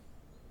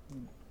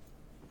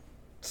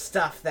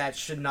stuff that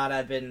should not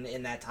have been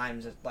in that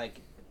time's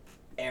like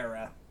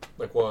era.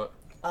 Like what?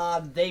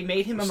 They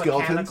made him a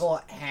Skeletons? mechanical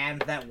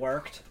hand that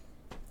worked.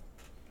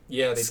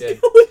 Yeah, they did.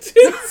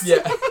 Yeah.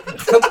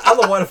 I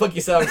don't know why the fuck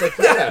you said. I was like,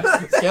 yeah,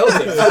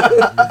 skeletons.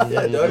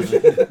 Yeah, Doug.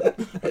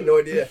 I had no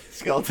idea.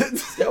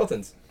 Skeletons.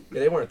 Skeletons. Yeah,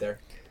 they weren't there.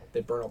 They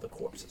burned all the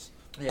corpses.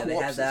 Yeah, they had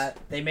Corpses. that.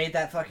 They made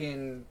that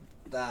fucking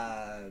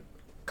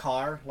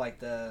car like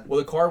the. Well,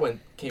 the car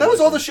came. That was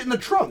with all them. the shit in the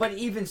trunk. But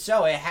even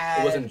so, it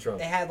had. It wasn't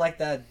drunk. It had like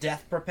the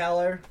death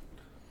propeller.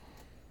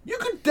 You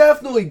could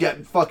definitely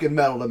get fucking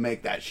metal to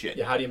make that shit.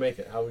 Yeah, how do you make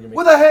it? How would you make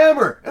With it? a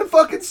hammer and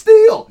fucking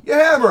steel. You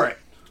hammer it.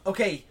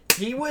 Okay,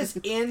 He was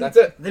in That's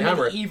it. the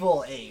Hammer it.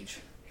 medieval age.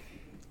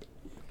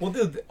 Well,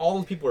 dude, all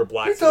those people are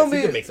black. You tell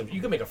me-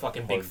 You can make a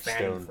fucking big fan.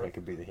 Stone, that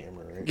could be the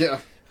hammer, right? Yeah.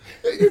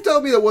 You're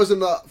telling me that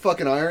wasn't the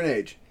fucking Iron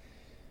Age?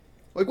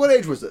 Like, what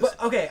age was this?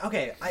 But okay.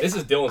 This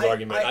is Dylan's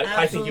argument.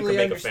 I think you can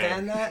make a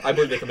fan. That. I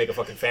believe they could make a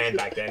fucking fan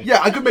back then.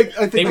 yeah, I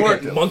think They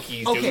weren't could.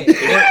 monkeys, dude. Okay.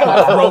 They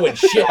weren't throwing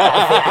shit at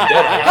the fucking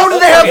dead. How do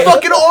they have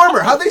fucking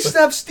armor? How do they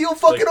have steel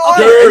fucking armor?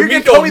 There, You're we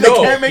gonna tell don't me they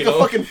know, can't make you a know?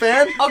 fucking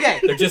fan? Okay.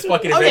 They're just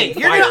fucking Okay,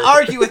 inventing you're fire. gonna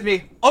argue with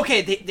me.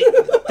 Okay,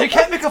 they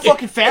can't make a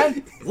fucking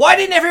fan. Why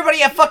didn't everybody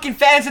have fucking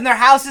fans in their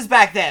houses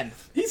back then?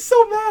 He's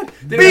so mad.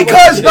 They don't have,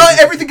 Because like, not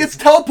everything gets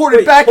teleported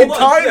Wait, back in hold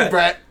on, time, yeah.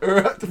 Brett.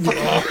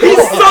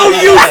 He's so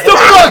used to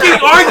fucking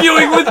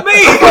arguing with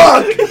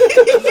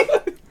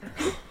me.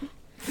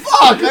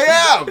 Fuck,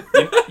 I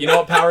am. You know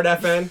what powered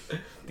that fan?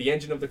 The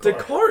engine of the car. The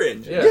car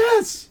engine. Yeah.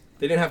 Yes.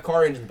 They didn't have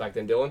car engines back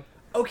then, Dylan.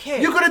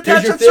 Okay. You could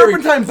attach your that theory.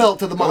 serpentine belt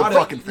to the Got it.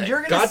 motherfucking thing. You're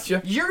gonna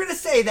Gotcha. you're gonna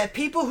say that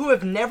people who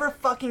have never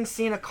fucking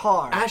seen a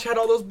car. Ash had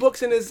all those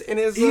books in his. Did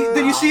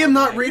you see him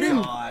not my reading?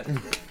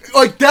 God.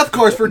 Like Death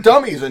Cars for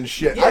Dummies and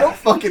shit. I don't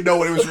fucking know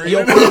what he was He reading.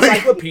 opened the Like,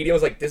 encyclopedia.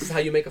 Was like, "This is how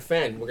you make a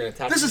fan. We're gonna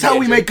attach." this it is to how the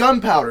we engine." make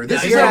gunpowder.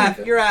 This is You're,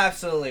 how. you're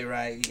absolutely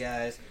right, you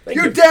guys. Thank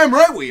You're you. damn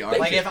right we are.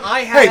 Like if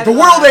I had Hey, the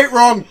world ain't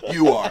wrong.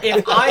 You are.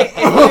 If I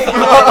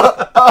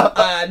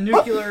had a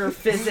nuclear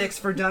physics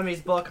for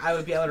dummies book, I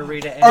would be able to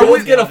read it. And Are I we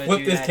would be able gonna to flip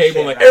do this that table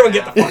shit like, right everyone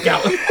now. get the fuck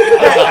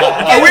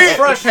out. I'm we-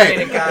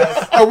 frustrated, hey.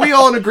 guys. Are we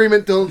all in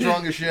agreement? Dylan's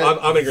wrong as shit.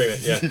 I'm in agreement.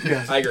 Yeah,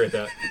 Yes. I agree with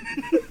that.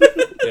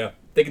 Yeah,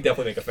 they could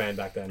definitely make a fan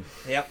back then.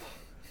 Yep.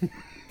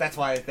 That's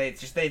why they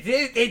just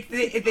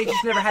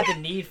never had the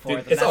need for Dude, it.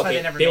 it's That's why okay.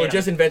 they never They were made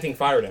just them. inventing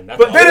fire then. That's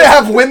But all. They didn't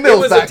have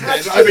windmills was back then.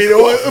 attached I mean,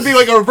 it would be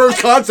like a reverse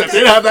concept. They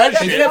didn't have that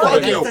That's shit. have a Fuck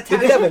fine. you. That's They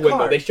did have a attached to the windmill.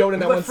 car. They showed in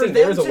that But one for scene.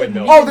 There them is a to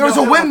windmill. Oh, there was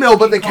know a how windmill,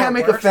 but they car can't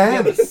make a works, they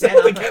have fan. to set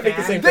up They a can't make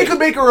the fan same They could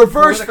make a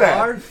reverse for the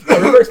car. fan.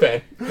 A reverse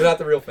fan. They're not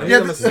the real fan. Yeah,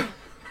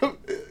 I'm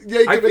yeah.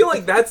 You I could feel make-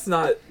 like that's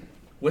not.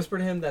 Whisper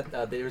to him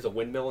that there's a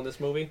windmill in this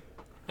movie,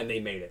 and they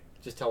made it.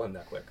 Just tell him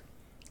that quick.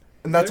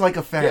 and that's like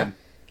a fan. Yeah.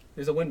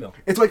 There's a windmill.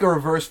 It's like a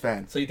reverse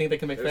fan. So you think they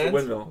can make There's fans? a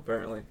windmill,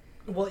 apparently.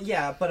 Well,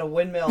 yeah, but a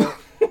windmill.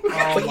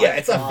 But yeah,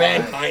 it's a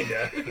fan,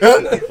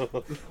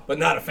 kinda. But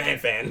not a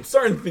fan. I'm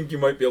starting to think you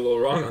might be a little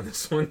wrong on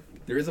this one.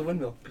 There is a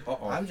windmill.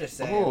 I'm just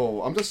saying.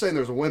 Oh, I'm just saying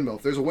there's a windmill.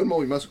 If there's a windmill,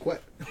 we must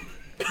quit.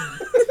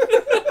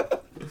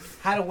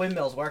 How do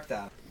windmills work,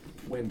 though?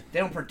 Wind. They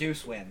don't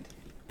produce wind.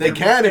 They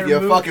can if they're you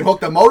moved- fucking hook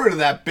the motor to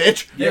that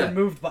bitch. They're Yeah.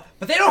 moved by,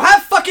 but they don't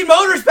have fucking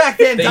motors back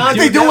then, They Don. do.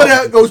 They do when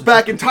it goes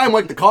back in time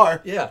like the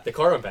car. Yeah, the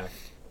car went back.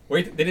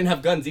 Wait, they didn't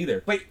have guns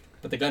either. Wait,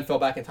 But the gun fell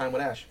back in time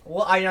with Ash.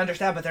 well, I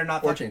understand, but they're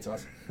not. Or fucking-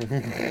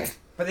 chainsaws.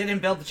 But they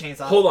didn't build the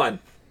chainsaw. Hold on,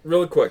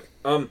 really quick.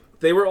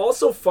 They were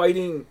also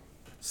fighting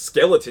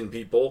skeleton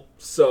people,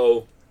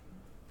 so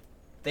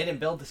They didn't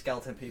build the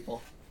skeleton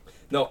people.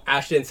 No,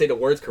 Ash didn't say the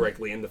words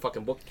correctly in the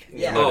fucking book.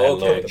 Yeah. Oh,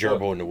 okay. Like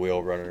Gerbo in the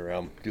wheel running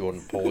around doing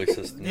the pulley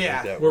system. Yeah.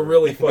 Like that we're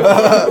really fucking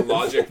with the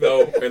logic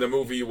though in a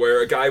movie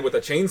where a guy with a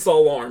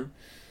chainsaw arm.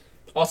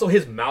 Also,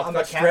 his mouth A got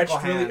mechanical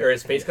stretched, really, hand. or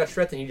his face got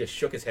stretched, and he just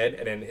shook his head,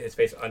 and then his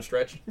face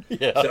unstretched.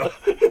 Yeah. So,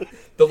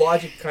 the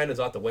logic kind of is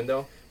out the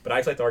window. But I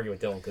just like to argue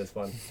with Dylan because it's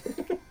fun.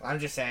 I'm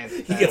just saying.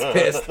 He gets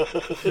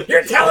pissed.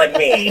 You're telling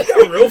me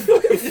I'm real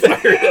fucking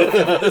fired up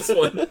for this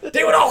one.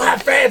 They would all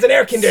have fans and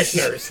air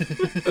conditioners.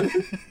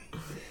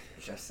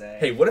 Just saying.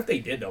 Hey, what if they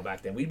did though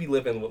back then? We'd be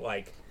living with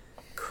like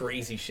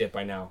crazy shit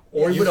by now,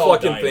 or we You would all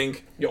fucking die.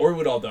 think. Yeah, or we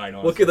would all die.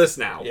 Honestly. Look at this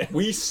now. Yeah.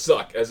 We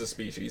suck as a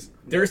species.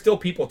 There's still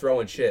people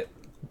throwing shit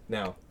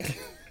now.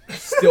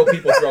 Still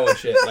people throwing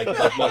shit like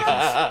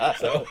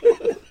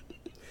monkeys.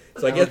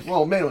 So I guess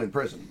Well, mainly in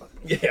prison. But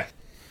yeah.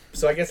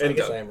 So I guess And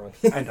I am wrong.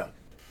 I know.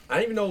 I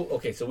don't even know.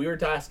 Okay, so we were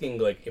asking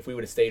like if we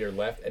would have stayed or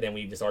left, and then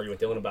we just argued with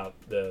Dylan about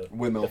the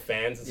Windmill. the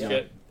fans and Yeah.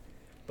 shit.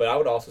 But I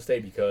would also stay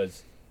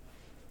because,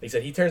 like I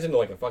said, he turns into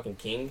like a fucking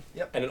king.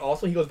 Yep. And then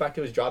also he goes back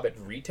to his job at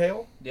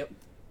retail Yep.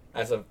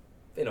 as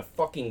in a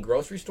fucking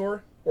grocery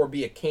store or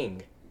be a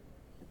king.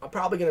 I'm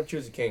probably gonna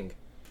choose a king.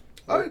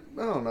 I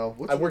don't know.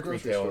 What's I in the work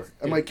grocery retail, store? dude.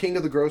 Am I king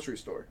of the grocery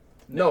store?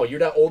 No, you're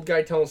that old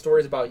guy telling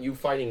stories about you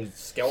fighting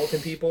skeleton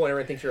people, and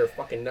everyone thinks you're a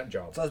fucking nut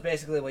job. So it's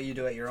basically what you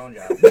do at your own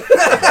job.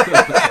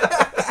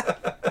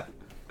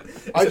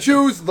 I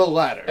choose the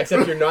latter.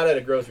 Except you're not at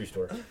a grocery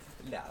store.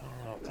 No.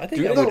 I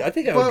think Dude, I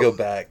think I would well- go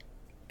back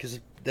because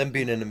them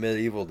being in the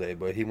medieval day,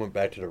 but he went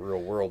back to the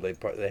real world.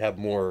 They have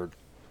more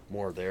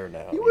there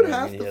now. You would know what I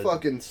have mean? to He has-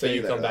 fucking So say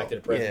you that. come back to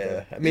the present. Yeah,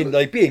 day. I mean,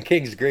 like being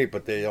king's great,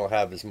 but they don't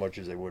have as much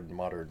as they would in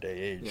modern day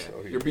age. Yeah.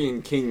 So You're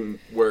being king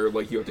where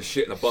like you have to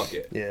shit in a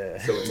bucket. yeah.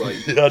 So it's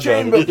like Yeah,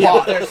 Chamber no,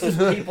 pot.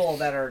 There's people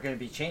that are going to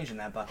be changing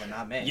that bucket,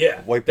 not me.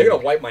 Yeah, Wiping- they're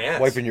gonna wipe my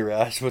ass. wiping your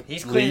ass with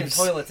He's cleaning leaves.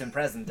 toilets in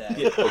present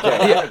day.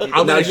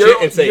 I'm now gonna you're,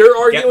 shit and say,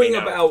 you're "Get me arguing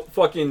now." about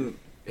fucking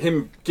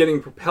him getting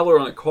propeller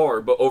on a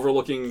car, but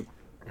overlooking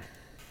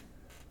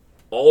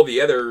all the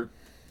other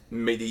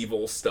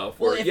medieval stuff.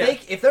 Where Well, yeah,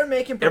 if they're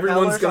making propellers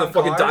everyone's gonna on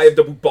fucking cars, die of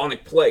the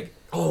bubonic plague.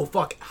 Oh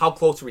fuck! How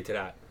close are we to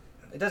that?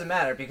 it doesn't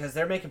matter because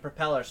they're making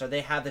propellers, so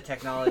they have the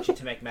technology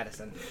to make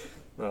medicine.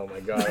 Oh my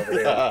god, over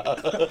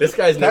here. This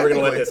guy's never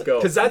gonna let this go.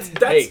 Because that's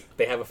Hey,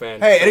 they have a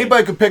fan. Hey,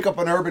 anybody could pick up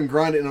an herb and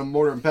grind it in a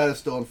mortar and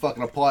pestle and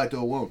fucking apply it to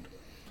a wound.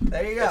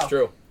 There you go. That's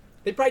true.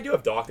 They probably do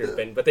have doctors,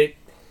 Ben, but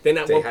then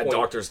at they one had point,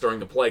 doctors during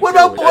the plague. What too,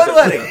 about but that doesn't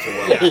bloodletting? work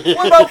too well. Yeah.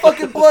 What about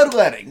fucking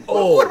bloodletting?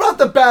 Oh. What about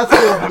the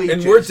bathroom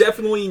bleachers? And we're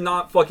definitely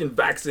not fucking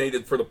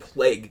vaccinated for the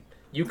plague.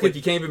 You Like, could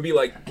you can't even be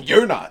like.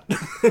 You're not. you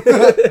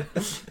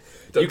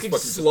Doug's could fucking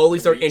slowly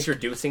start bleach.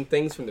 introducing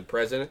things from the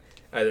present,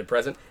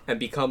 and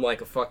become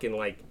like a fucking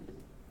like,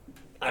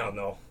 I don't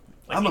know.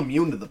 Like, I'm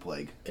immune to the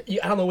plague.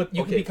 I don't know what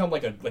you Okay. could become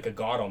like a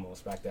god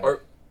almost back then.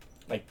 Or-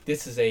 Like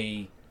this is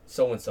a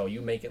so and so.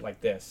 You make it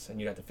like this, and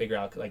you have to figure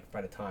out like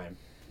by the time.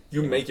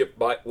 You make it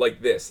by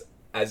like this,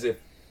 as if,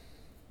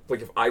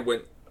 like if I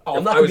went. Oh, if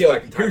I'm not I gonna was be back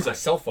like, in time, here's a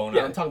cell phone.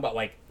 Yeah. I'm talking about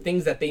like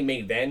things that they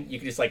made then. You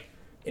could just like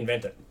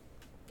invent it,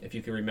 if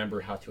you can remember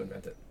how to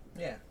invent it.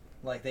 Yeah,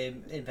 like they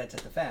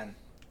invented the fan.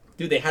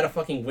 Dude, they had a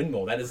fucking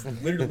windmill. That is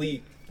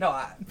literally No,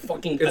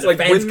 fucking. It's a like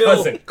fan's windmill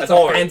cousin. That's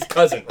car. a fan's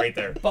cousin right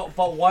there. but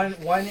one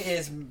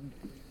is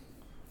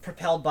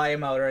propelled by a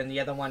motor, and the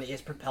other one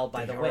is propelled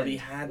by the wind.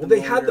 had Well, they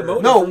had the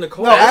motor No, from the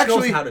car. no, Ash knows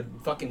actually, how to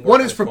fucking work one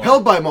on is his phone.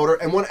 propelled by a motor,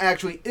 and one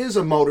actually is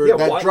a motor Yeah,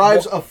 that why-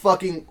 drives why- a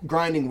fucking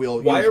grinding wheel.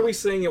 Why are usually. we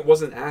saying it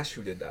wasn't Ash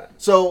who did that?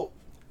 So,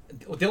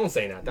 Well, Dylan's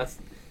saying that. That's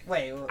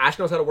Wait, Ash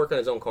knows how to work on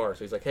his own car,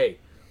 so he's like, "Hey,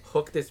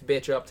 hook this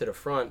bitch up to the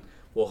front.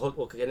 We'll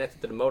connect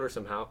it to the motor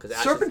somehow." Because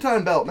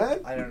serpentine belt, man.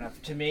 I don't know.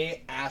 To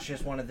me, Ash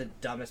is one of the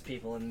dumbest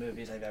people in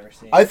movies I've ever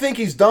seen. I think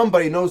he's dumb,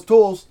 but he knows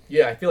tools.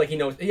 Yeah, I feel like he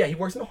knows. Yeah, he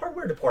works in the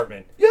hardware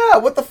department. Yeah,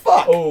 what the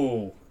fuck?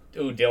 Oh,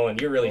 ooh, Dylan,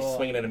 you're really Oh.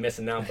 swinging and a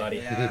missing now, buddy.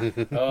 yeah.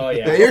 Oh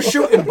Yeah, yeah. you're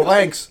shooting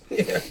blanks.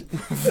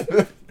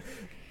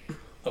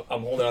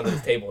 I'm holding onto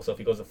this table, so if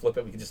he goes to flip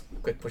it, we can just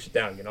quick push it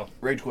down. You know.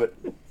 Rage quit.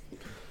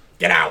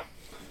 Get out.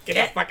 Get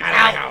the fuck out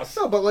of my house.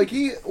 No, but like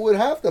he would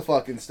have to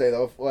fucking stay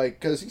though, like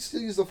because he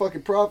sees the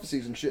fucking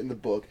prophecies and shit in the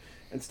book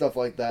and stuff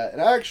like that.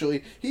 And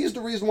actually, he's the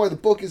reason why the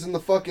book is in the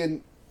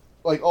fucking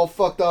like all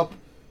fucked up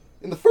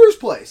in the first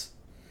place,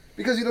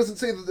 because he doesn't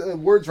say the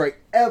words right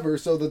ever.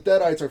 So the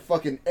Deadites are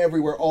fucking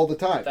everywhere all the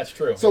time. That's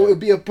true. So yeah. it'd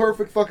be a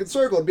perfect fucking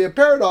circle. It'd be a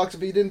paradox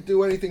if he didn't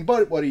do anything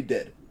but what he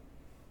did.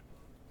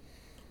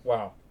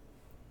 Wow.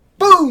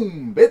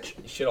 Boom, bitch.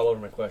 You shit all over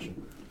my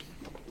question.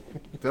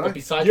 Did But I?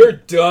 besides, You're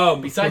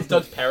dumb. besides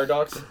Doug's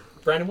paradox,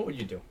 Brandon, what would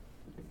you do?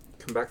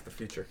 Come back to the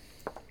future.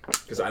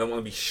 Because I don't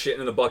want to be shitting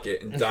in a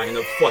bucket and dying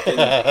of fucking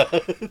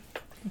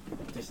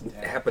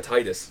Dysentery.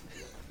 hepatitis.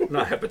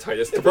 Not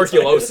hepatitis,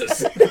 Tuberculosis.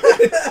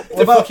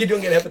 The fuck you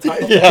doing getting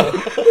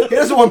hepatitis? He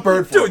doesn't want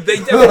bird flu. Dude,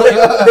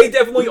 they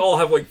definitely all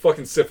have like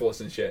fucking syphilis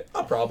and shit.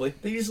 Oh, probably.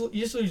 You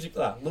just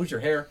lose your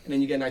hair, and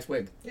then you get a nice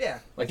wig, Yeah,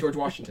 like George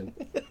Washington.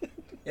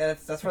 yeah.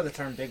 That's where the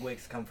term "big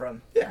wigs" come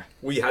from. Yeah.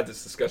 We had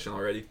this discussion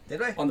already. Did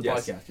we? On the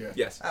Yes. podcast, yeah.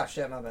 Yes. Oh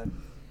shit, my bad.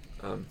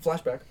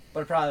 Flashback.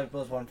 But it probably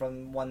was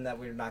one that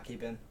we're not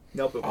keeping.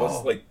 Nope, it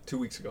was Oh. like 2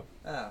 weeks ago.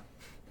 Oh.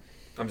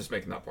 I'm just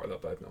making that part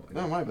up. I have no No,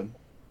 idea. it might have been.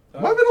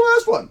 Might have been the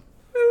last one.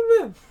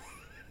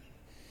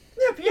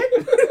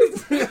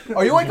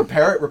 Are you like a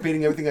parrot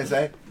repeating everything I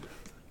say?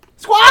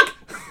 Squawk!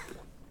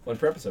 One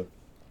per episode.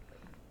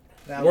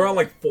 Now- We're on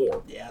like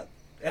 4. Yeah,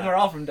 and they're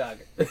all from Doug.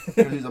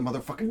 He's a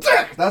motherfucking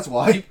dick. That's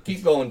why.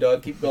 Keep going,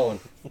 Doug. Keep going.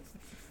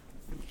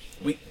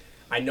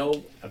 I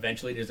know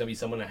eventually there's gonna be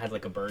someone that has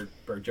like a bird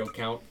joke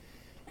count,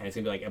 and it's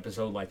gonna be like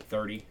episode like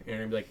 30, and they're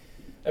gonna be like,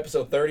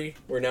 episode 30,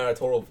 we're now at a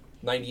total of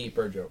 98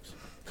 bird jokes.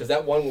 Because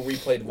that one where we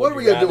played. What are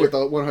we gonna do with the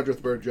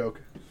 100th bird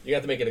joke? You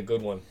have to make it a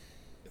good one.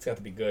 It's got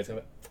to be good. It's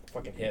gonna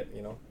fucking hit.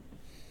 You know.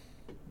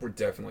 We're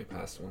definitely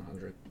past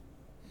 100.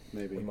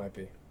 Maybe. We might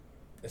be.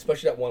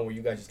 Especially that one where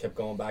you guys just kept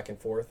going back and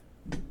forth.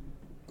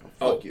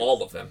 Oh, Fuck you.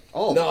 all of them.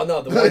 Oh. No,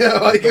 the one, Yeah,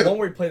 like- the one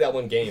where we play that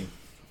one game.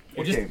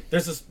 What Just, game?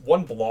 there's this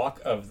one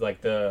block of like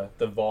the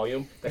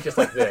volume that's just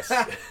like this.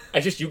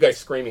 It's just you guys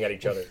screaming at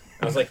each other.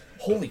 I was like,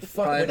 holy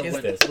fuck, Probably what the is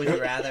would, this? would you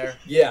rather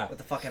Yeah. with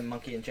the fucking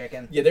monkey and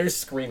chicken. Yeah, they're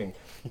screaming.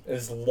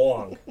 It's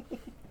long.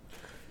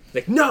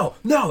 Like, no,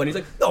 and he's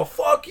like, no,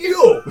 fuck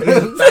you. And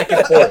he's back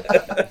and forth.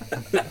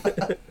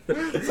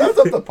 Sounds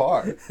up to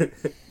par.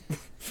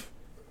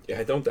 Yeah,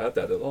 I don't doubt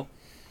that at all.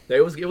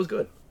 It was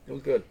good. It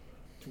was good.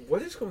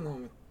 What is going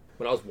on with...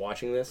 When I was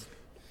watching this,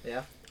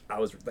 Yeah. I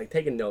was like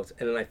taking notes,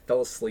 and then I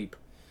fell asleep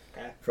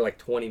Okay. for like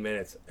 20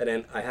 minutes, and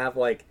then I have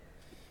like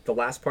the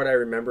last part I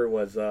remember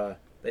was that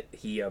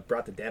he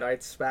brought the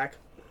Deadites back,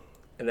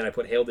 and then I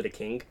put "Hail to the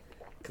King"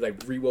 because I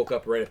re-woke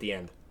up right at the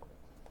end,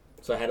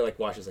 so I had to like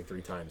watch this like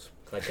 3 times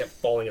because I kept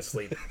falling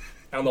asleep.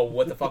 I don't know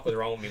what the fuck was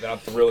wrong with me, but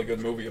It's a really good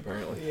movie,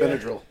 apparently.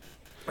 Benadryl.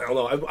 I don't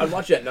know. I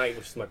watch it at night,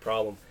 which is my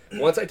problem.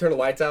 Once I turn the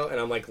lights out and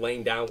I'm like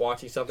laying down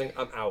watching something,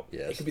 I'm out.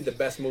 Yes. It could be the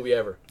best movie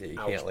ever. Yeah, you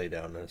Out. can't lay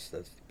down. That's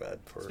bad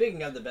for.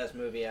 Speaking of the best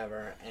movie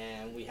ever,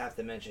 and we have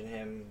to mention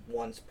him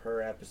once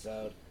per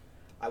episode.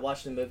 I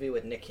watched a movie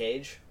with Nick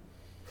Cage.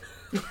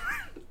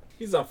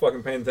 He's not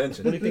fucking paying What do you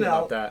attention. think No.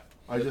 about that?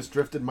 I just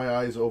drifted my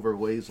eyes over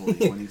lazily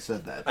when he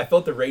said that. I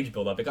felt the rage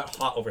build up. It got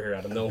hot over here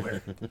out of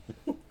nowhere.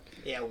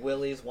 Yeah,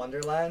 Willy's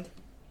Wonderland.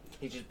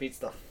 He just beats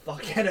the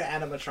fuck out of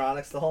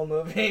animatronics the whole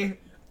movie.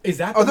 Is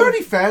that? Are there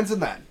any fans in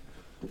that?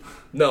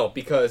 No,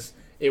 because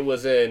it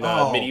was in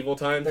medieval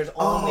times. There's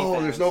only Oh,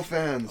 fans. there's no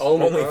fans.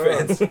 Only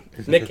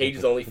fans. Nick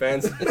Cage's only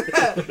fans.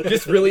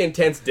 Just really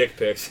intense dick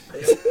pics.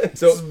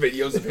 So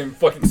videos of him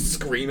fucking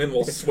screaming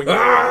while swinging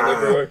around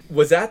everywhere.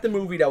 Was that the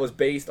movie that was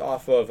based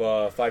off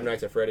of Five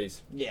Nights at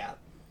Freddy's? Yeah.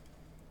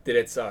 Did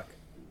it suck?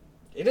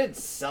 It didn't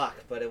suck,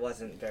 but it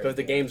wasn't very Because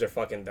the good. games are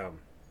fucking dumb.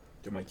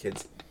 Dude, my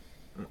kids,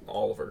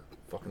 Oliver,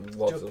 fucking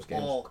loves Dude, those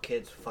games. all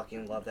kids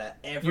fucking love that.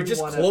 Every You're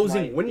just one of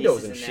closing my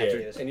windows nieces and shit,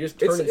 nephews. and you're just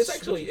turning. It's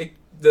actually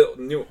the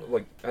new,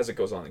 like, as it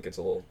goes on, it gets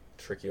a little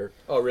trickier.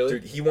 Oh really?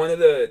 Dude, he wanted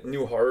a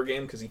new horror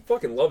game because he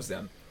fucking loves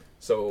them.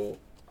 So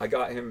I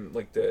got him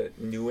like the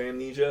new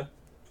Amnesia.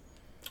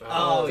 Oh, is that the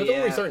one where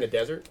yeah. you start in the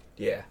desert?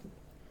 Yeah.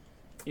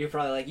 You're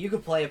probably like, you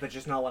could play it, but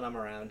just not when I'm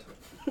around.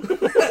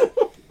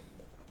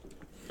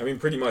 I mean,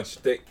 pretty much.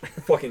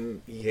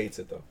 He hates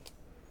it though.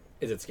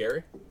 Is it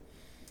scary?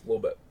 A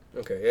little bit.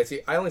 Okay. Yeah.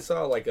 See, I only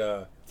saw like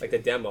the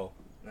demo.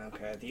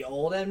 Okay, the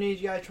old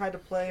Amnesia I tried to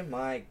play,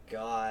 my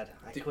god,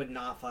 I could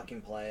not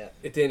fucking play it.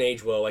 It didn't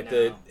age well. Like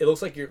No. it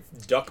looks like your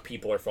duck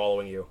people are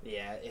following you,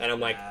 Yeah, it's and I'm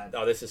like, bad.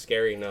 oh, this is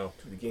scary. No.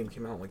 Dude, the game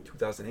came out in like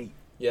 2008.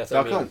 Yes,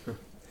 Duck I mean, Hunt.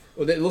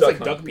 well, it looks Duck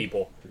like Hunt. duck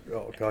people.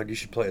 Oh god, you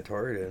should play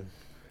Atari then.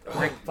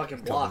 Break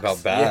fucking Talking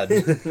blocks. about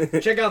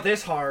bad. Check out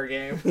this horror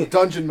game.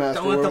 Dungeon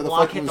Master, Don't let whatever the the block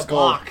fuck it hit was the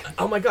called. block.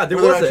 Oh my god, there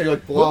Where they're was actually, it.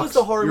 like, What was the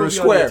blocks. horror You're a movie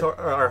on the square.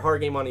 Atari, or horror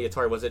game on the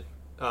Atari? Was it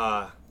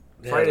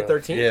Friday the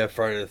 13th? Yeah,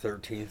 Friday the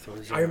 13th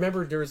was. I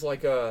remember there was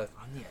like a.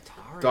 On the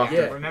Atari? Doctor.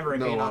 I don't remember it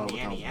No, being on no,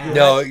 the no. NES.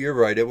 No, you're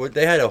right.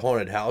 They had a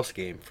haunted house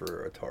game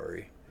for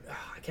Atari.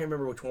 I can't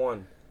remember which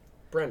one.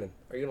 Brandon,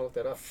 are you gonna look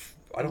that up?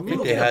 I don't You think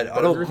looking they at had.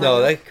 I don't burgers know. right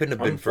now? That couldn't have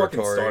been I'm for fucking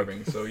Atari.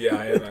 starving, so yeah,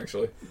 I am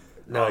actually.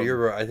 No, you're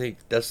right. I think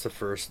that's the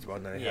first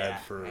one I Yeah,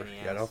 had for. NES.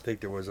 Yeah, I don't think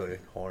there was a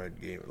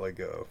haunted game like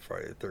a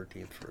Friday the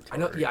 13th for Atari. I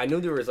know. Yeah, I knew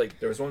there was like.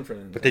 There was one for.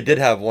 But they did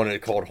have one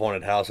called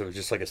Haunted House. It was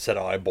just like a set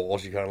of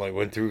eyeballs. You kind of like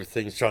went through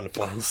things trying to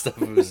find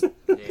stuff. It was.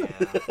 Yeah.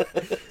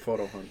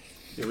 Photo hunt.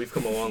 Yeah, we've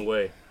come a long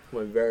way. Come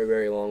a very,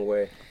 very long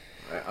way.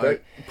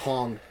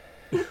 Pong.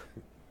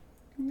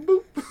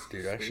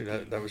 Dude, actually,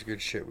 that was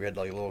good shit. We had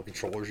like little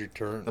controllers you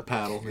turn. The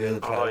paddle. Yeah, the Oh,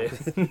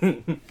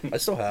 paddle. yeah. I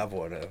still have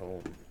one at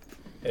home.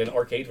 And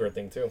arcades were a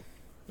thing too.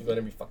 You go in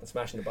and be fucking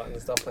smashing the buttons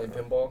and stuff, playing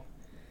pinball.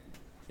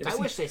 You ever, I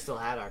see, wish they still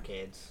had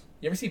arcades.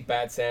 you ever see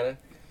Bad Santa?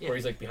 Yeah. Where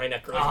he's like behind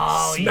that girl,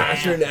 Oh,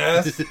 smashing yeah.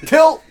 ass.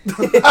 Tilt!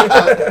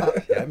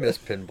 Yeah, I miss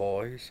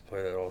pinball. I used to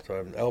play that all the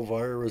time.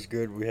 Elvira was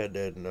good. We had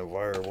that in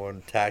Elvira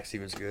one. Taxi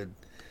was good.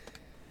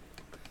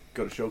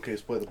 Go to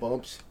showcase, play the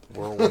bumps.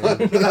 Whirlwind.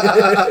 Play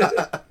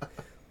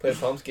the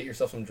pumps, get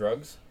yourself some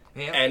drugs,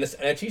 Yeah. and a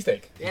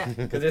cheesesteak. Yeah.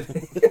 'Cause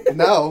it,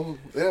 No,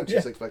 they didn't have Yeah,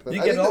 cheesesteaks back then.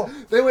 you I get think it all.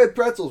 they had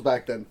pretzels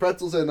back then.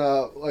 Pretzels and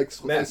like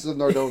slices of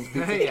Nardone's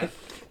pizza. Yeah.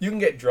 you can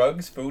get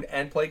drugs, food,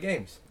 and play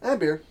games. And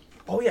beer.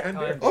 Oh yeah, and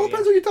Oh, beer. and All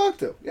depends who you talk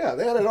to. Yeah,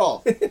 they had it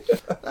all.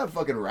 That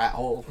fucking rat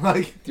hole.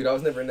 Like, Dude, I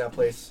was never in that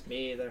place.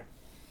 Me either.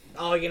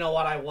 Oh, you know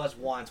what? I was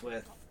once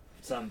with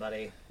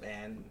somebody,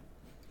 and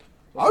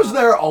I was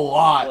there a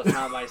lot. was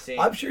not my scene.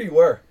 I'm sure you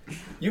were.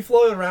 You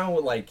floated around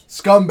with like.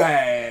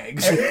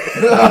 Scumbags.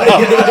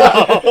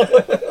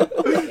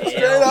 Straight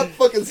Yeah. up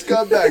fucking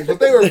scumbags, but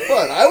they were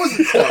fun. I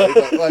wasn't scummy,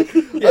 but like,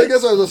 I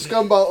guess I was a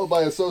scum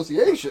by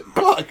association.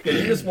 Fuck.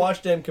 You just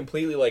watched them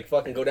completely like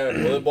fucking go down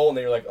a toilet bowl, and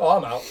then you're like, "Oh,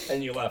 I'm out,"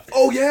 and you left.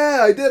 Oh yeah,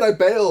 I did. I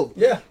bailed.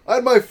 Yeah. I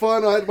had my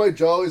fun. I had my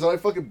jollies. And I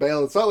fucking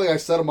bailed. It's not like I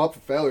set them up for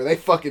failure.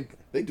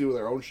 They do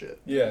their own shit.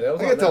 Yeah, that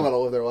was. I on can't tell them them. how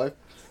to live their life.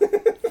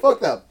 Fuck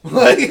them.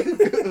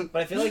 Like,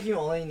 But I feel like you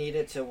only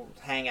needed to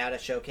hang out at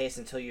Showcase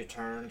until you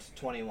turned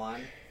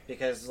 21,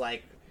 because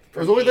like. I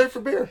was only there for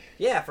beer.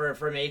 Yeah,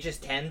 from ages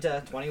 10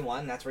 to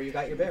 21, that's where you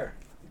got your beer.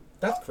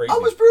 That's crazy. I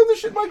was brewing this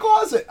shit in my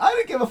closet. I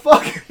didn't give a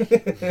fuck.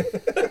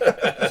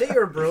 You say you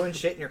were brewing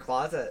shit in your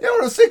closet? Yeah,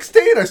 when I was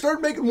 16, I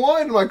started making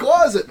wine in my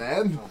closet,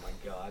 man. Oh my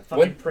god. Fucking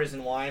When-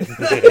 prison wine. You're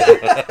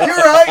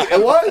right,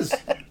 it was.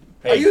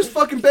 I Hey. used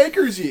fucking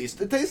baker's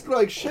yeast. It tasted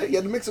like shit. You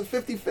had to mix it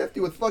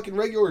 50-50 with fucking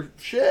regular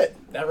shit.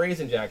 That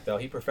Raisin Jack though,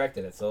 he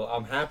perfected it. So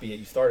I'm happy that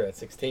you started at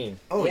 16.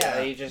 Oh, yeah,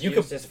 you just You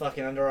used could- his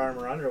fucking Under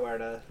Armour underwear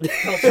to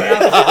filter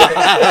out.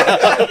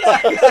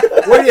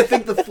 Where do you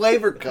think the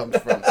flavor comes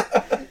from?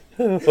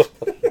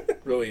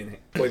 Really,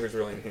 flavor's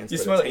really enhanced. You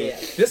by smell the it.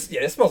 taste. This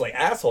it smells like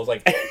assholes.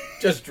 Like,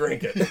 just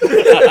drink it.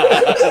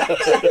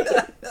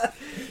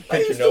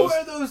 Pinch your nose.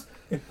 those.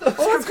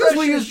 Oh, it's because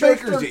we use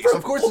baker's yeast.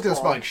 Of course it's going to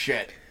smell like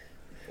shit.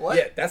 What?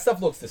 Yeah, that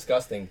stuff looks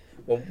disgusting.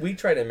 When we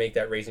try to make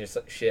that raisin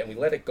shit and we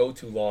let it go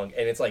too long,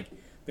 and it's like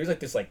there's like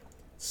this like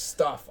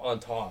stuff on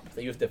top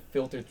that you have to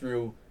filter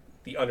through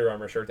the Under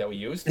Armour shirt that we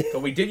used.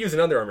 But we did use an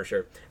Under Armour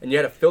shirt, and you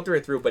had to filter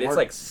it through, but it's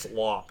like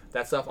slop.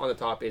 That stuff on the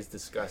top is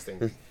disgusting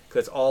because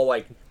it's all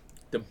like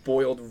the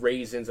boiled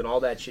raisins and all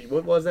that shit.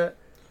 What was that?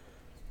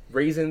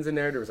 Raisins in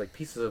there. There was like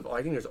pieces of.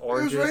 I think there's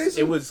oranges. raisins?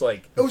 It was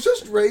like. It was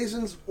just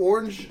raisins,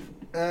 orange,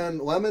 and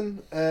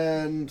lemon,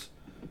 and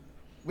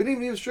we didn't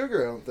even use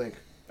sugar, I don't think.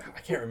 I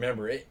can't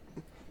remember it.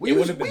 We It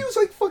used would've been-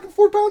 like fucking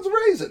 4 pounds of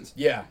raisins.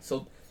 Yeah.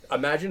 So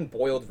Imagine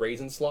boiled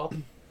raisin slop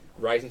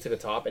rising to the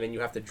top, and then you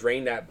have to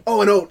drain that.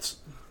 Oh, and oats.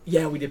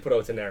 Yeah, we did put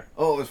oats in there.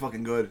 Oh, it was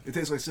fucking good. It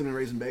tastes like cinnamon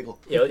raisin bagel.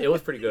 Yeah, it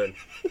was pretty good.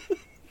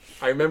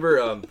 I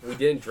remember we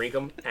didn't drink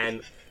them,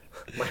 and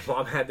my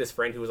mom had this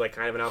friend who was like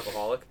kind of an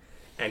alcoholic,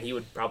 and he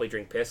would probably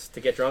drink piss to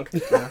get drunk.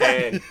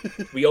 And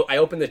I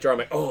opened this jar. I'm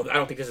like, oh, I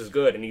don't think this is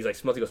good. And he's like,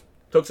 smells. He goes,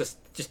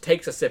 just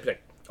takes a sip. He's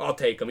like, I'll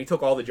take them. He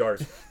took all the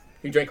jars.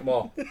 He drank them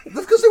all.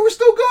 That's because they were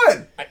still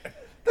good.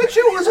 That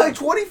shit was like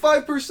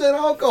 25%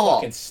 alcohol.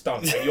 Fucking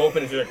stunk. And you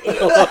open it, and you're like,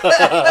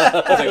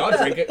 I was like, I'll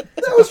drink it.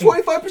 That was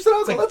 25%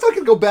 alcohol. That's not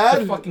gonna go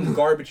bad. Fucking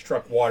garbage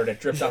truck water that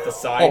drips out the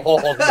side Oh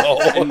no!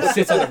 and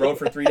sits on the road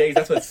for 3 days.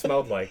 That's what it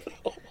smelled like.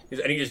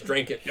 And he just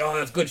drank it. Oh,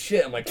 that's good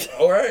shit. I'm like,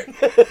 all right.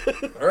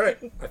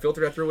 I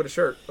filtered that through with a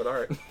shirt, but all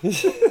right.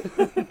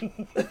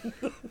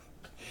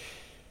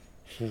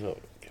 Oh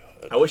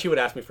god! I wish he would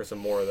ask me for some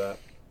more of that.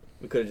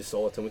 We could have just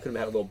sold it to him. We could have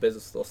had a little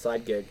business, a little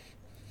side gig.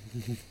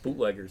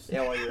 Bootleggers.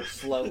 Yeah, while you're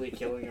slowly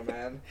killing a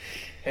man.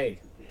 Hey,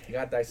 you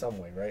gotta die some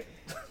way, right?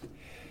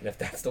 And if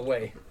that's the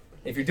way,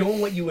 if you're doing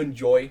what you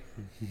enjoy,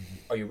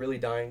 are you really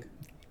dying?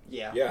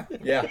 Yeah. Yeah.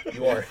 Yeah,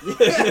 you are.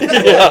 But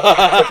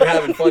you're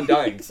having fun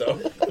dying, so.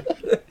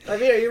 I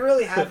mean, are you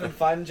really having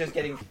fun just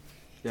getting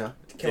Yeah.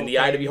 In the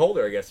eye of the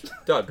beholder, I guess.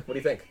 Doug, what do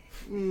you think?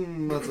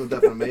 That's a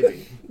definite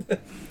maybe.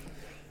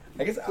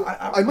 I guess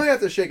I might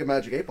have to shake a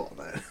magic 8 ball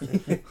on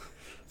that.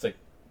 It's like,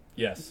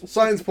 yes.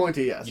 Signs point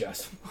to yes.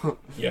 Yes.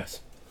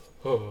 Yes.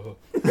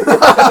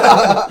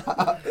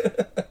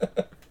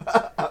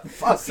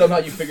 Somehow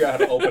you figure out how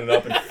to open it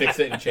up and fix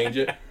it and change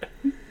it.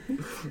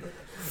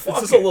 It's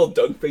just a little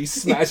Doug face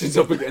smashes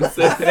up against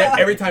it. And then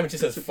every time it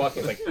just says fuck,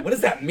 it's like, what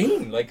does that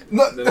mean? Like,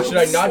 No, should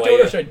I not do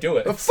it or should I do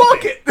it? Fuck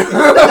it!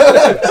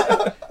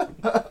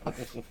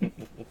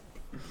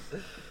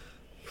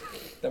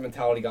 That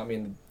mentality got me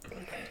in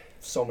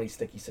so many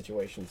sticky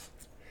situations.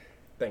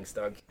 Thanks,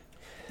 Doug.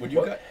 Would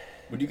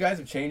you guys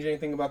have changed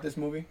anything about this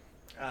movie?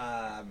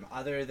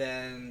 Other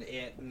than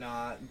it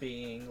not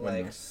being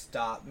like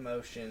stop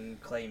motion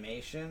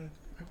claymation.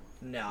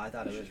 No, I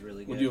thought it was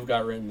really good. Would you have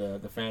got rid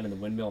of the fan and the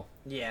windmill?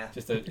 Yeah.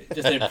 Just to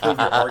improve your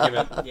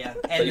argument. Yeah.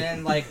 And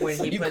then like when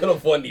So he you could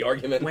have won the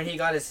argument. when he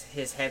got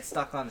his head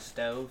stuck on a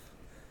stove.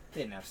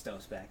 They didn't have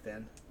stoves back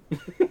then.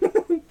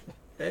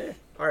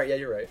 All right, yeah,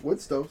 you're right. Wood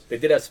stoves. They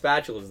did have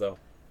spatulas though.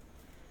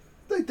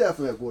 They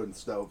definitely have wooden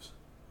stoves.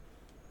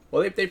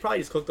 Well, they probably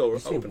just cooked over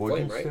say open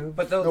wooden flame, right? stove?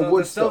 But the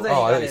wood stove stove. that he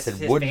Oh, I got thought you his, said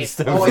his wooden base-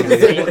 stove. Oh, I did.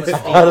 stainless steel.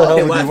 I don't know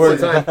It what lasts you one were.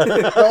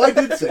 time. No, I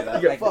did say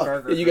that. Like Fuck.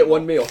 burger Yeah, you get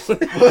one meal.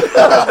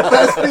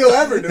 Best meal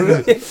ever,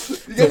 dude.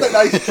 You get that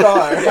nice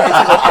char.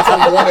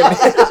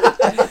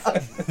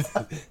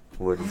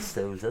 Wooden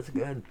stoves. That's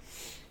good.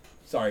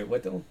 Sorry,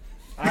 what the?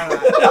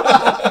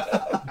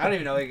 I don't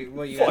even know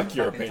what you Fuck guys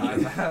your are fucking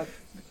opinion. talking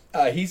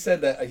about. He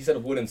said a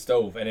wooden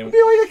stove, and It'd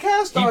be like a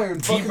cast iron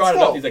he fucking brought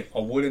it up. stove. He's like,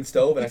 a wooden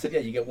stove, and I said, yeah,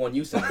 you get one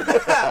use out of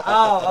it. The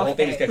Oh, whole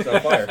thing okay. just catches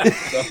on fire.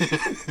 So,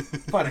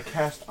 Find a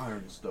cast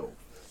iron stove.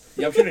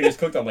 yeah, I'm sure they just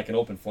cooked on like an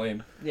open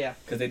flame Yeah.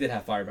 because they did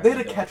have fire back They then.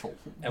 had a kettle.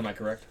 Am I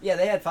correct? Yeah,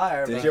 they had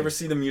fire. Did but- you ever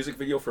see the music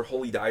video for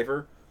Holy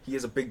Diver? He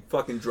has a big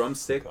fucking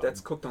drumstick that's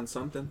cooked on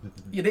something.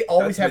 Yeah, they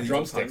always That's have medieval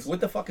drumsticks. times. What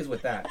the fuck is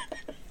with that?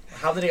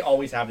 How do they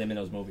always have them in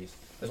those movies?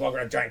 There's walking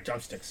around giant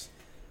drumsticks.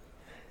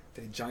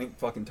 They had giant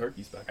fucking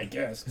turkeys back I then.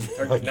 guess.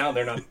 Turkeys now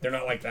they're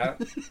not like that.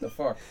 The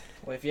fuck.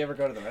 Well, if you ever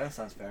go to the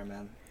Renaissance Fair,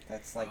 man,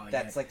 that's like Oh, yeah.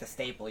 that's like the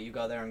staple. You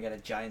go there and get a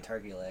giant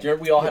turkey leg. Do you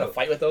remember we all had a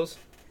fight with those?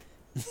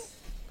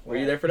 Were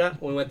you there for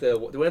that? When we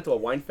went to a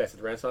wine fest at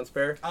the Renaissance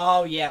Fair.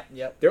 Oh yeah,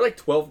 yep. They're like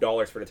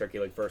 $12 for the turkey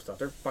leg. First off,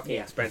 they're fucking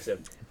Yeah.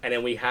 expensive. And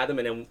then we had them,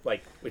 and then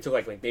like we took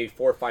like maybe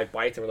 4 or 5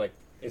 bites, and we're like,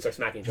 and started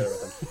smacking each other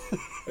with them.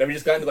 And then we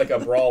just got into like a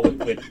brawl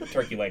with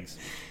turkey legs.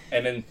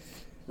 And then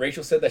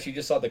Rachel said that she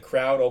just saw the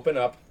crowd open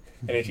up,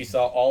 and then she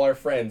saw all our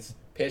friends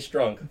pissed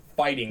drunk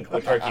fighting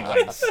with turkey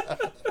legs.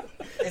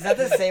 Is that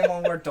the same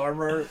one where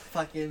Dormer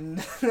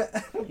fucking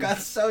got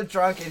so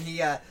drunk and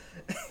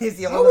he's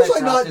the How only one was that I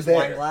dropped not his there?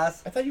 wine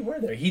glass? I thought you were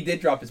there. He did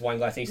drop his wine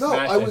glass, and he No,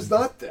 smashed I it. was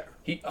not there.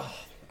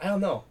 I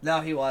don't know. No,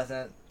 he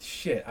wasn't.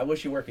 Shit, I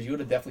wish you were, because you would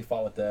have definitely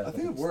fought with the. I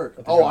think it worked.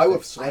 with the Oh, I would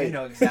have I slayed.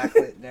 know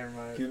exactly. Never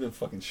mind. He'd been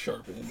fucking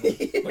sharpened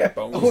like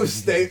bones. I would have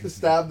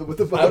stabbed him with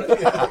the I boat. would-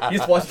 you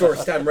just watched Doris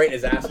stab him right in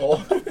his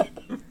asshole.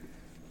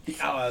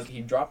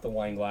 He dropped the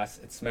wine glass.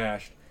 It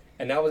smashed.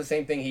 And that was the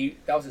same thing.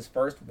 That was his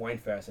first wine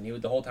fest,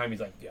 and the whole time he's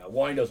like, "Yeah,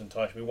 wine doesn't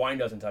touch me. Wine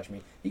doesn't touch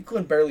me." He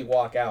couldn't barely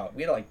walk out.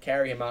 We had to like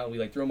carry him out, and we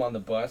like threw him on the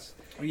bus.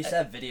 We used to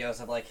have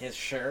videos of like his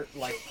shirt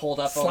like pulled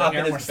up Slapping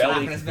over here, his and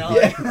belly. we're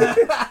slapping his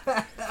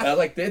belly. And I was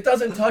like, "It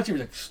doesn't touch you."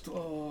 He's like,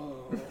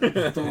 "Stop."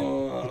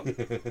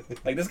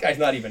 Like this guy's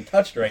not even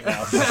touched right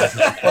now.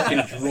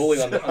 Fucking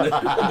drooling on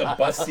the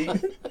bus seat.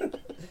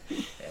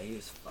 Yeah, he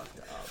was fucked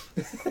up.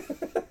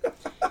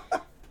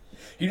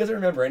 He doesn't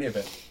remember any of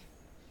it.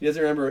 He doesn't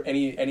remember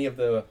any of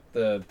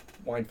the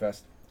wine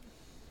fest.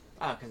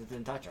 Oh, because it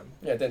didn't touch him.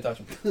 Yeah, it didn't touch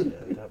him.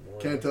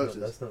 Can't touch this.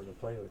 That's nothing to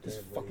play with. Just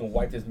there, buddy. fucking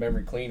wiped his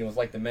memory clean. It was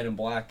like the Men in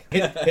Black.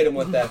 Hit him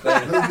with that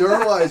thing. The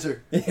neuralizer.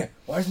 Yeah.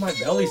 Why is my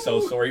belly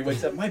so sore? He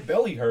wakes up, my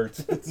belly hurts.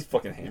 It's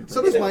fucking hamburger.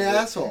 So does my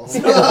asshole.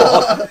 Did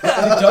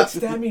Doug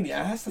stab me in the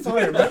ass? That's all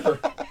I remember.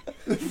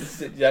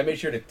 Yeah, I made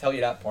sure to tell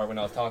you that part when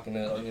I was talking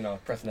to,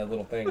 pressing that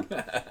little thing.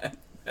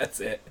 That's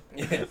it.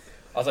 Yeah.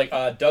 I was like,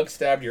 Doug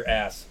stabbed your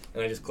ass.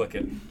 And I just click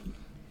it.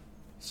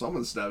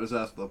 Someone stabbed his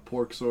ass with a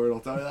pork sword, I'll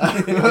tell you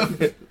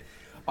that.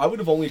 I would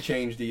have only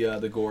changed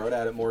the gore. I'd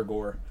added more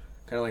gore.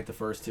 Kind of like the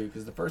first two.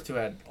 Because the first two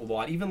had a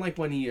lot. Even like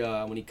when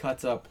he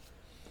cuts up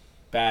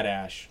Bad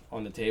Ash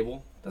on the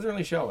table. Doesn't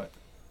really show it.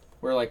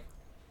 Where like,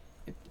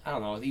 I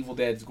don't know, Evil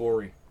Dead's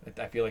gory.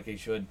 I feel like they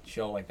should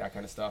show like that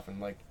kind of stuff. And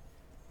like,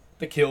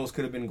 the kills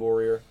could have been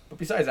gorier. But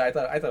besides that,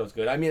 I thought it was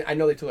good. I mean, I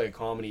know they took like a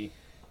comedy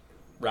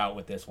route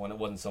with this one. It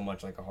wasn't so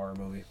much like a horror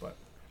movie, but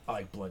I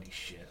like bloody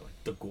shit. I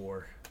like the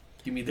gore.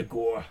 Give me the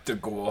gore. The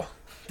gore.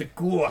 The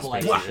gore.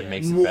 Bloody It shit.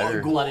 makes it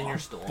better. Blood in your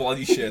stool.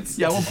 Bloody shits.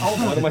 Yeah, I'll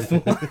blood in my stool.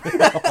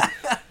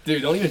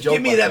 Dude, don't even joke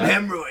Give me about them that.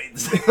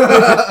 hemorrhoids.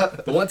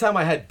 The one time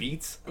I had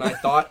beets, and I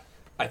thought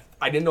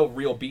I didn't know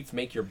real beets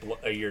make your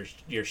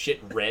your shit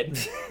red,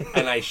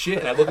 and I shit,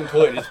 and I look in the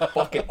toilet, and it's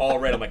fucking all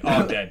red. I'm like, oh,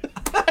 I'm dead.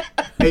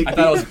 Hey, I thought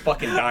I was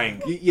fucking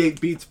dying. You ate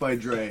Beats by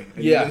Dre.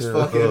 And Yeah. You just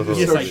fucking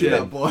Yes, start I shit did.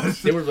 out blood.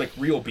 They were like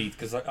real beets,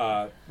 because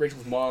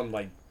Rachel's mom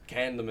like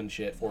canned them and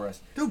shit for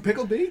us. Dude,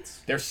 pickled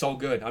beets? They're so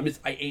good.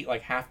 I ate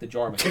like half the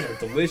jar. I'm like, they're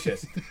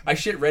delicious. I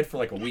shit red for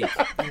like a week.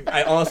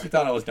 I honestly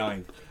thought I was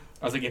dying.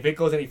 I was like, if it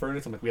goes any further,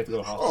 I'm like, we have to go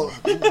to the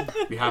hospital.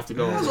 Oh, We have to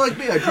go. it was like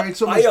me. I drank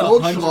so much I,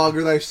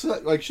 Goldschlager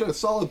that I shit a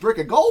solid brick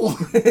of gold.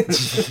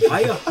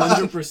 I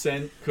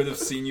 100% could have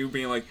seen you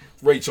being like,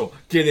 Rachel,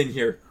 get in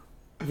here.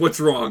 What's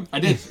wrong? I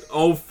did.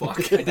 Oh,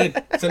 fuck. I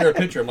did. Send her a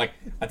picture. I'm like,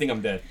 I think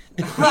I'm dead.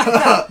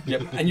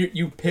 Yep. And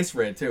you piss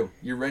red too.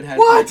 Your red has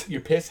What?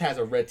 Your piss has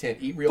a red tint.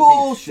 Eat real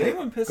Bullshit.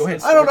 Anyone pissed Go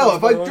ahead. on I don't know. If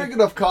Sparkles, by I the drink way?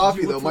 enough coffee,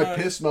 Did you though, look my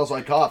for piss smells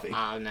like coffee.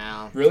 Oh,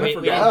 no. Really? We didn't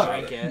forgot.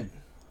 drink it.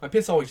 My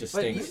piss always just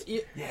But stinks.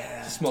 you,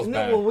 It smells no,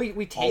 bad. well, we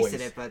tasted Always.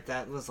 it, but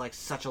that was like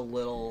such a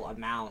little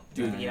amount.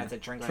 Dude, You'd have to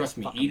drink like Trust a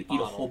me. fucking Eat a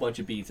bottle. whole bunch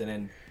of beets and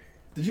then.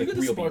 Did you like get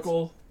the real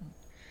Sparkle,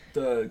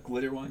 the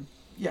glitter one?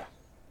 Yeah.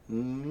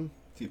 Mm,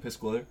 Do you piss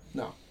glitter?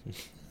 No.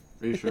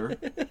 are you sure?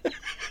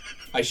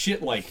 I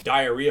shit like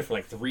diarrhea for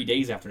like 3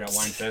 days after that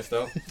wine fest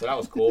though, so that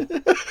was cool.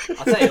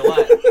 I'll tell you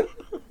what.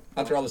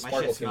 After all the My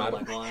shit sparkles came smelled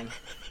out, like wine.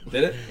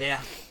 did it?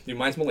 Yeah. Dude,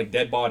 mine smelled like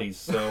dead bodies.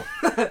 So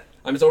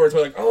I'm just over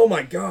to like, oh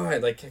my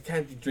god, like I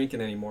can't be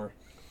drinking anymore.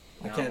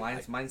 I No,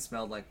 can't. mine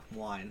smelled like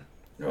wine.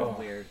 Oh.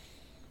 Weird.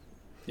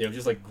 Yeah, it was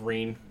just like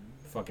green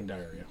fucking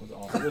diarrhea. It was I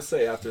awful. will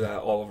say after that,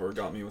 Oliver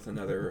got me with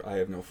another I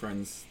have no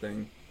friends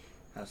thing.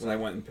 That's When I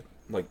went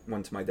and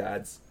went to my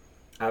dad's,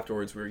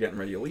 afterwards we were getting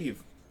ready to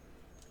leave,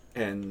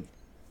 and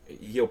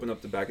he opened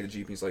up the back of the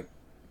Jeep and he's like,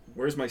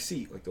 "Where's my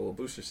seat? Like the little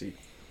booster seat."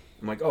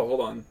 I'm like, "Oh,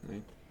 hold on."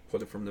 And I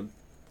put it from the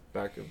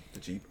back of the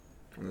Jeep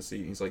on the seat.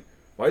 And he's like,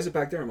 "Why is it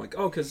back there?" I'm like,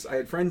 "Oh, because I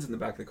had friends in the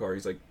back of the car."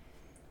 He's like,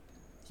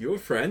 "You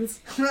have friends?"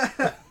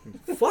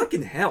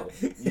 Fucking hell.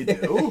 You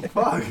do?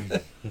 Fuck.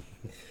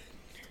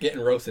 Getting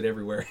roasted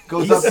everywhere.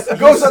 Goes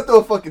up to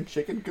a fucking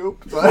chicken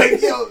coop. It's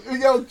like,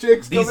 yo,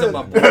 chicks, come These are in.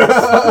 my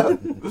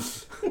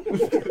boys.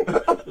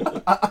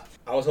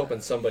 I was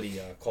hoping somebody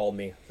called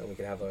me so we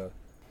could have a.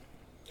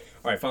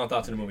 All right, final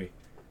thoughts on the movie.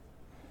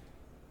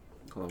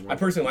 Hold on, I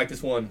personally like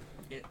this one.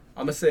 I'm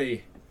gonna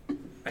say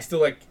I still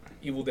like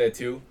Evil Dead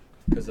 2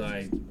 because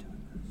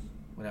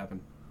what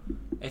happened?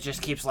 It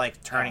just keeps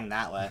like turning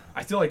that way.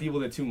 I still like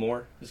Evil Dead 2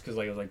 more just because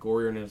like it was like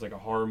gorier and it was like a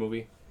horror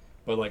movie,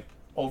 but like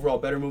overall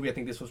better movie. I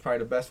think this was probably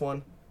the best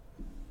one.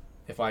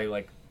 If I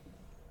like,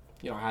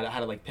 had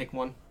to like pick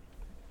one,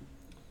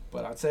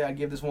 but I'd say I'd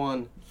give this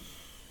one.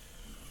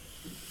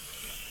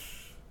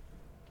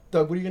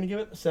 Doug, what are you gonna give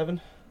it? A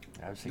 7?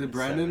 Did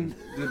Brandon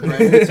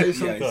say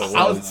something? Yeah,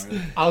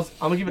 I'm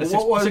gonna give it a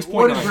 6. What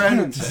 6.9. did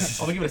Brandon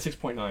say? I'm gonna give it a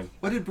 6.9.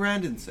 What did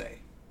Brandon say?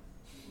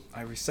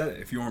 I reset it.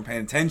 If you weren't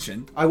paying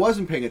attention, I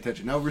wasn't paying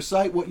attention. Now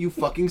recite what you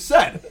fucking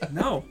said.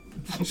 no,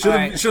 should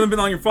Alright. have been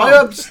on your I phone.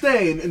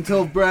 abstain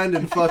until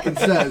Brandon fucking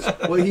says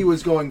what he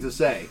was going to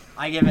say.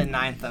 I give it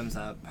 9 thumbs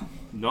up.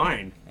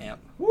 9. Yep.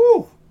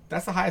 Woo!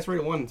 That's the highest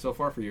rated one so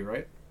far for you,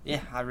 right? Yeah,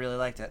 I really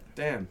liked it.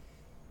 Damn.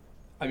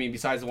 I mean,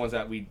 besides the ones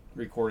that we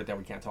recorded that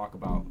we can't talk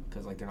about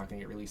because like they're not gonna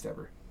get released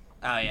ever.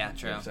 Oh yeah,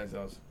 true. Besides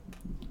those.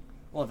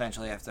 We'll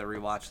eventually have to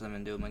rewatch them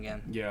and do them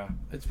again. Yeah,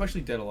 especially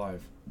Dead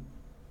Alive.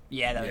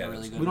 Yeah, that was Yeah, a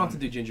really good We don't one. have to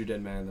do Ginger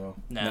Dead Man though.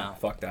 No.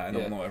 Fuck that. I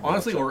don't Yeah. know.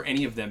 Honestly, or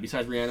any of them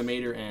besides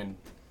Reanimator and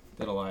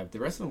Dead Alive. The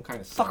rest of them kind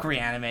of suck. Fuck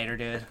Reanimator,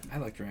 dude. I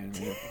liked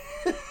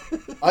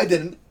Reanimator. I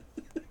didn't.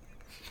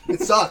 It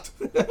sucked.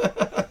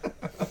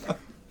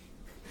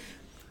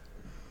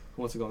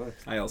 Who wants to go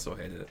next? I also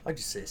hated it. I'd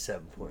just say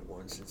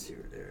 7.1 since you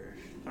were there.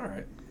 All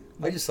right.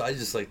 I just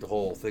like the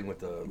whole thing with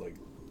the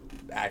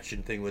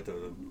action thing with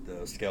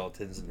the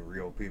skeletons and the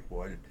real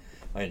people.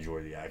 I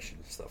enjoy the action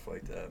and stuff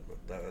like that,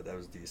 but that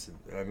was decent.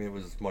 I mean, it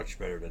was much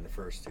better than the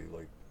first two.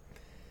 Like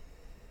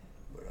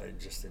But I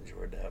just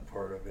enjoyed that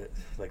part of it.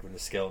 Like when the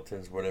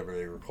skeletons, whatever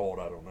they were called,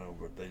 I don't know,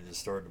 but they just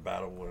started to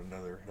battle one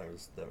another. That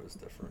was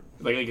different.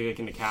 Like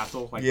in the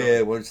castle. Like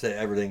Yeah, once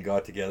everything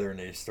got together and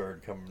they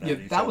started coming at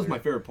each that was other. my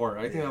favorite part.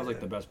 I think that was like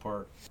Yeah. the best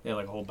part. Yeah,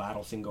 like a whole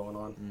battle scene going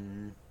on.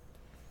 Mm-hmm.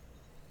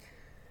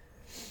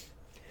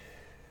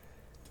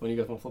 When you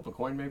guys want to flip a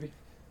coin, maybe?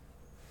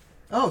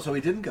 Oh, so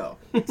he didn't go.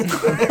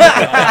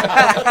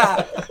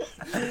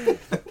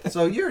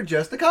 So you're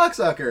just a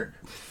cocksucker.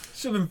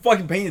 Should have been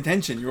fucking paying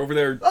attention. You're over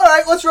there All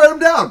right, let's write him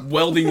down.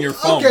 welding your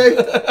phone.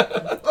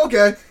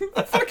 Okay.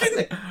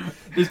 Fucking,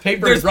 This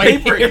paper there's is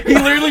right paper. here. He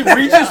literally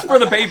reaches for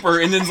the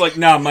paper and then's like,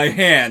 nah, my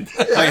hand.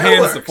 My that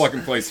hand's the works.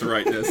 fucking place to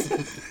write this.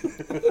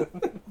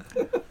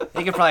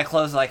 He could probably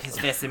close like his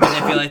fist and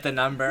manipulate the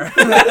number.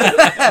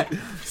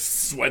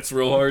 Sweats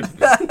real hard.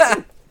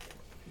 God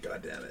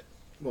damn it.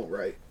 Won't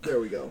write. There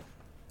we go.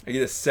 I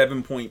get a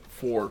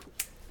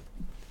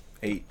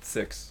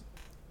 7.486.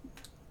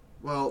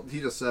 Well, he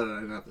just said it. I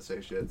didn't have to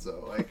say shit,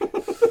 so like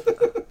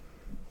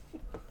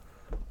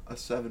a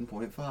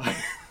 7.5.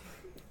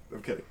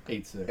 I'm kidding.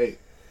 8-6. 8.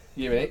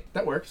 You have an 8?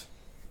 That works.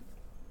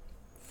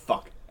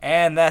 Fuck.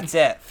 And that's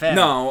it. Finn.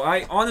 No,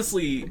 I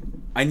honestly,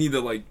 I need to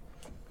like,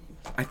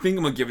 I think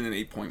I'm gonna give it an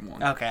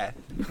 8.1. Okay.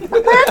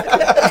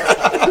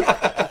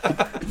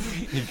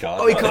 He caught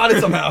Oh, he caught it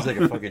somehow. He's like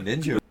a fucking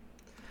ninja.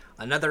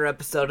 Another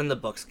episode in the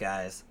books,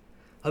 guys.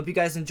 Hope you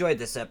guys enjoyed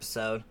this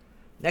episode.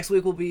 Next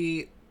week will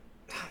be,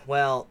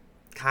 well,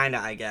 kinda,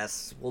 I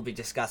guess. We'll be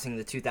discussing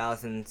the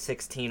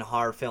 2016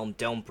 horror film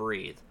Don't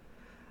Breathe.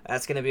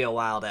 That's gonna be a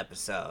wild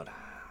episode.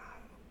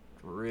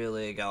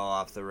 Really go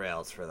off the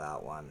rails for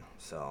that one,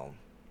 so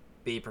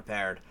be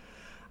prepared.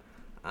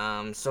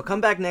 So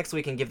come back next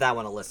week and give that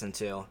one a listen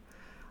to.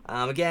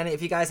 Again,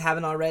 if you guys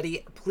haven't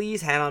already,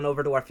 please head on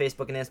over to our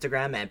Facebook and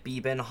Instagram at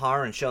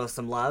BBinHorror and show us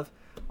some love.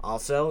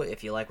 Also,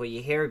 if you like what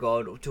you hear,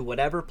 go to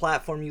whatever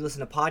platform you listen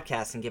to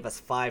podcasts and give us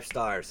 5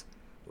 stars.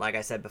 Like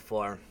I said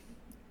before,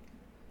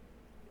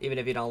 even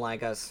if you don't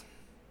like us,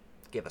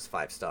 give us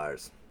 5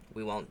 stars.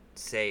 We won't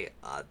say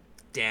a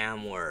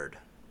damn word.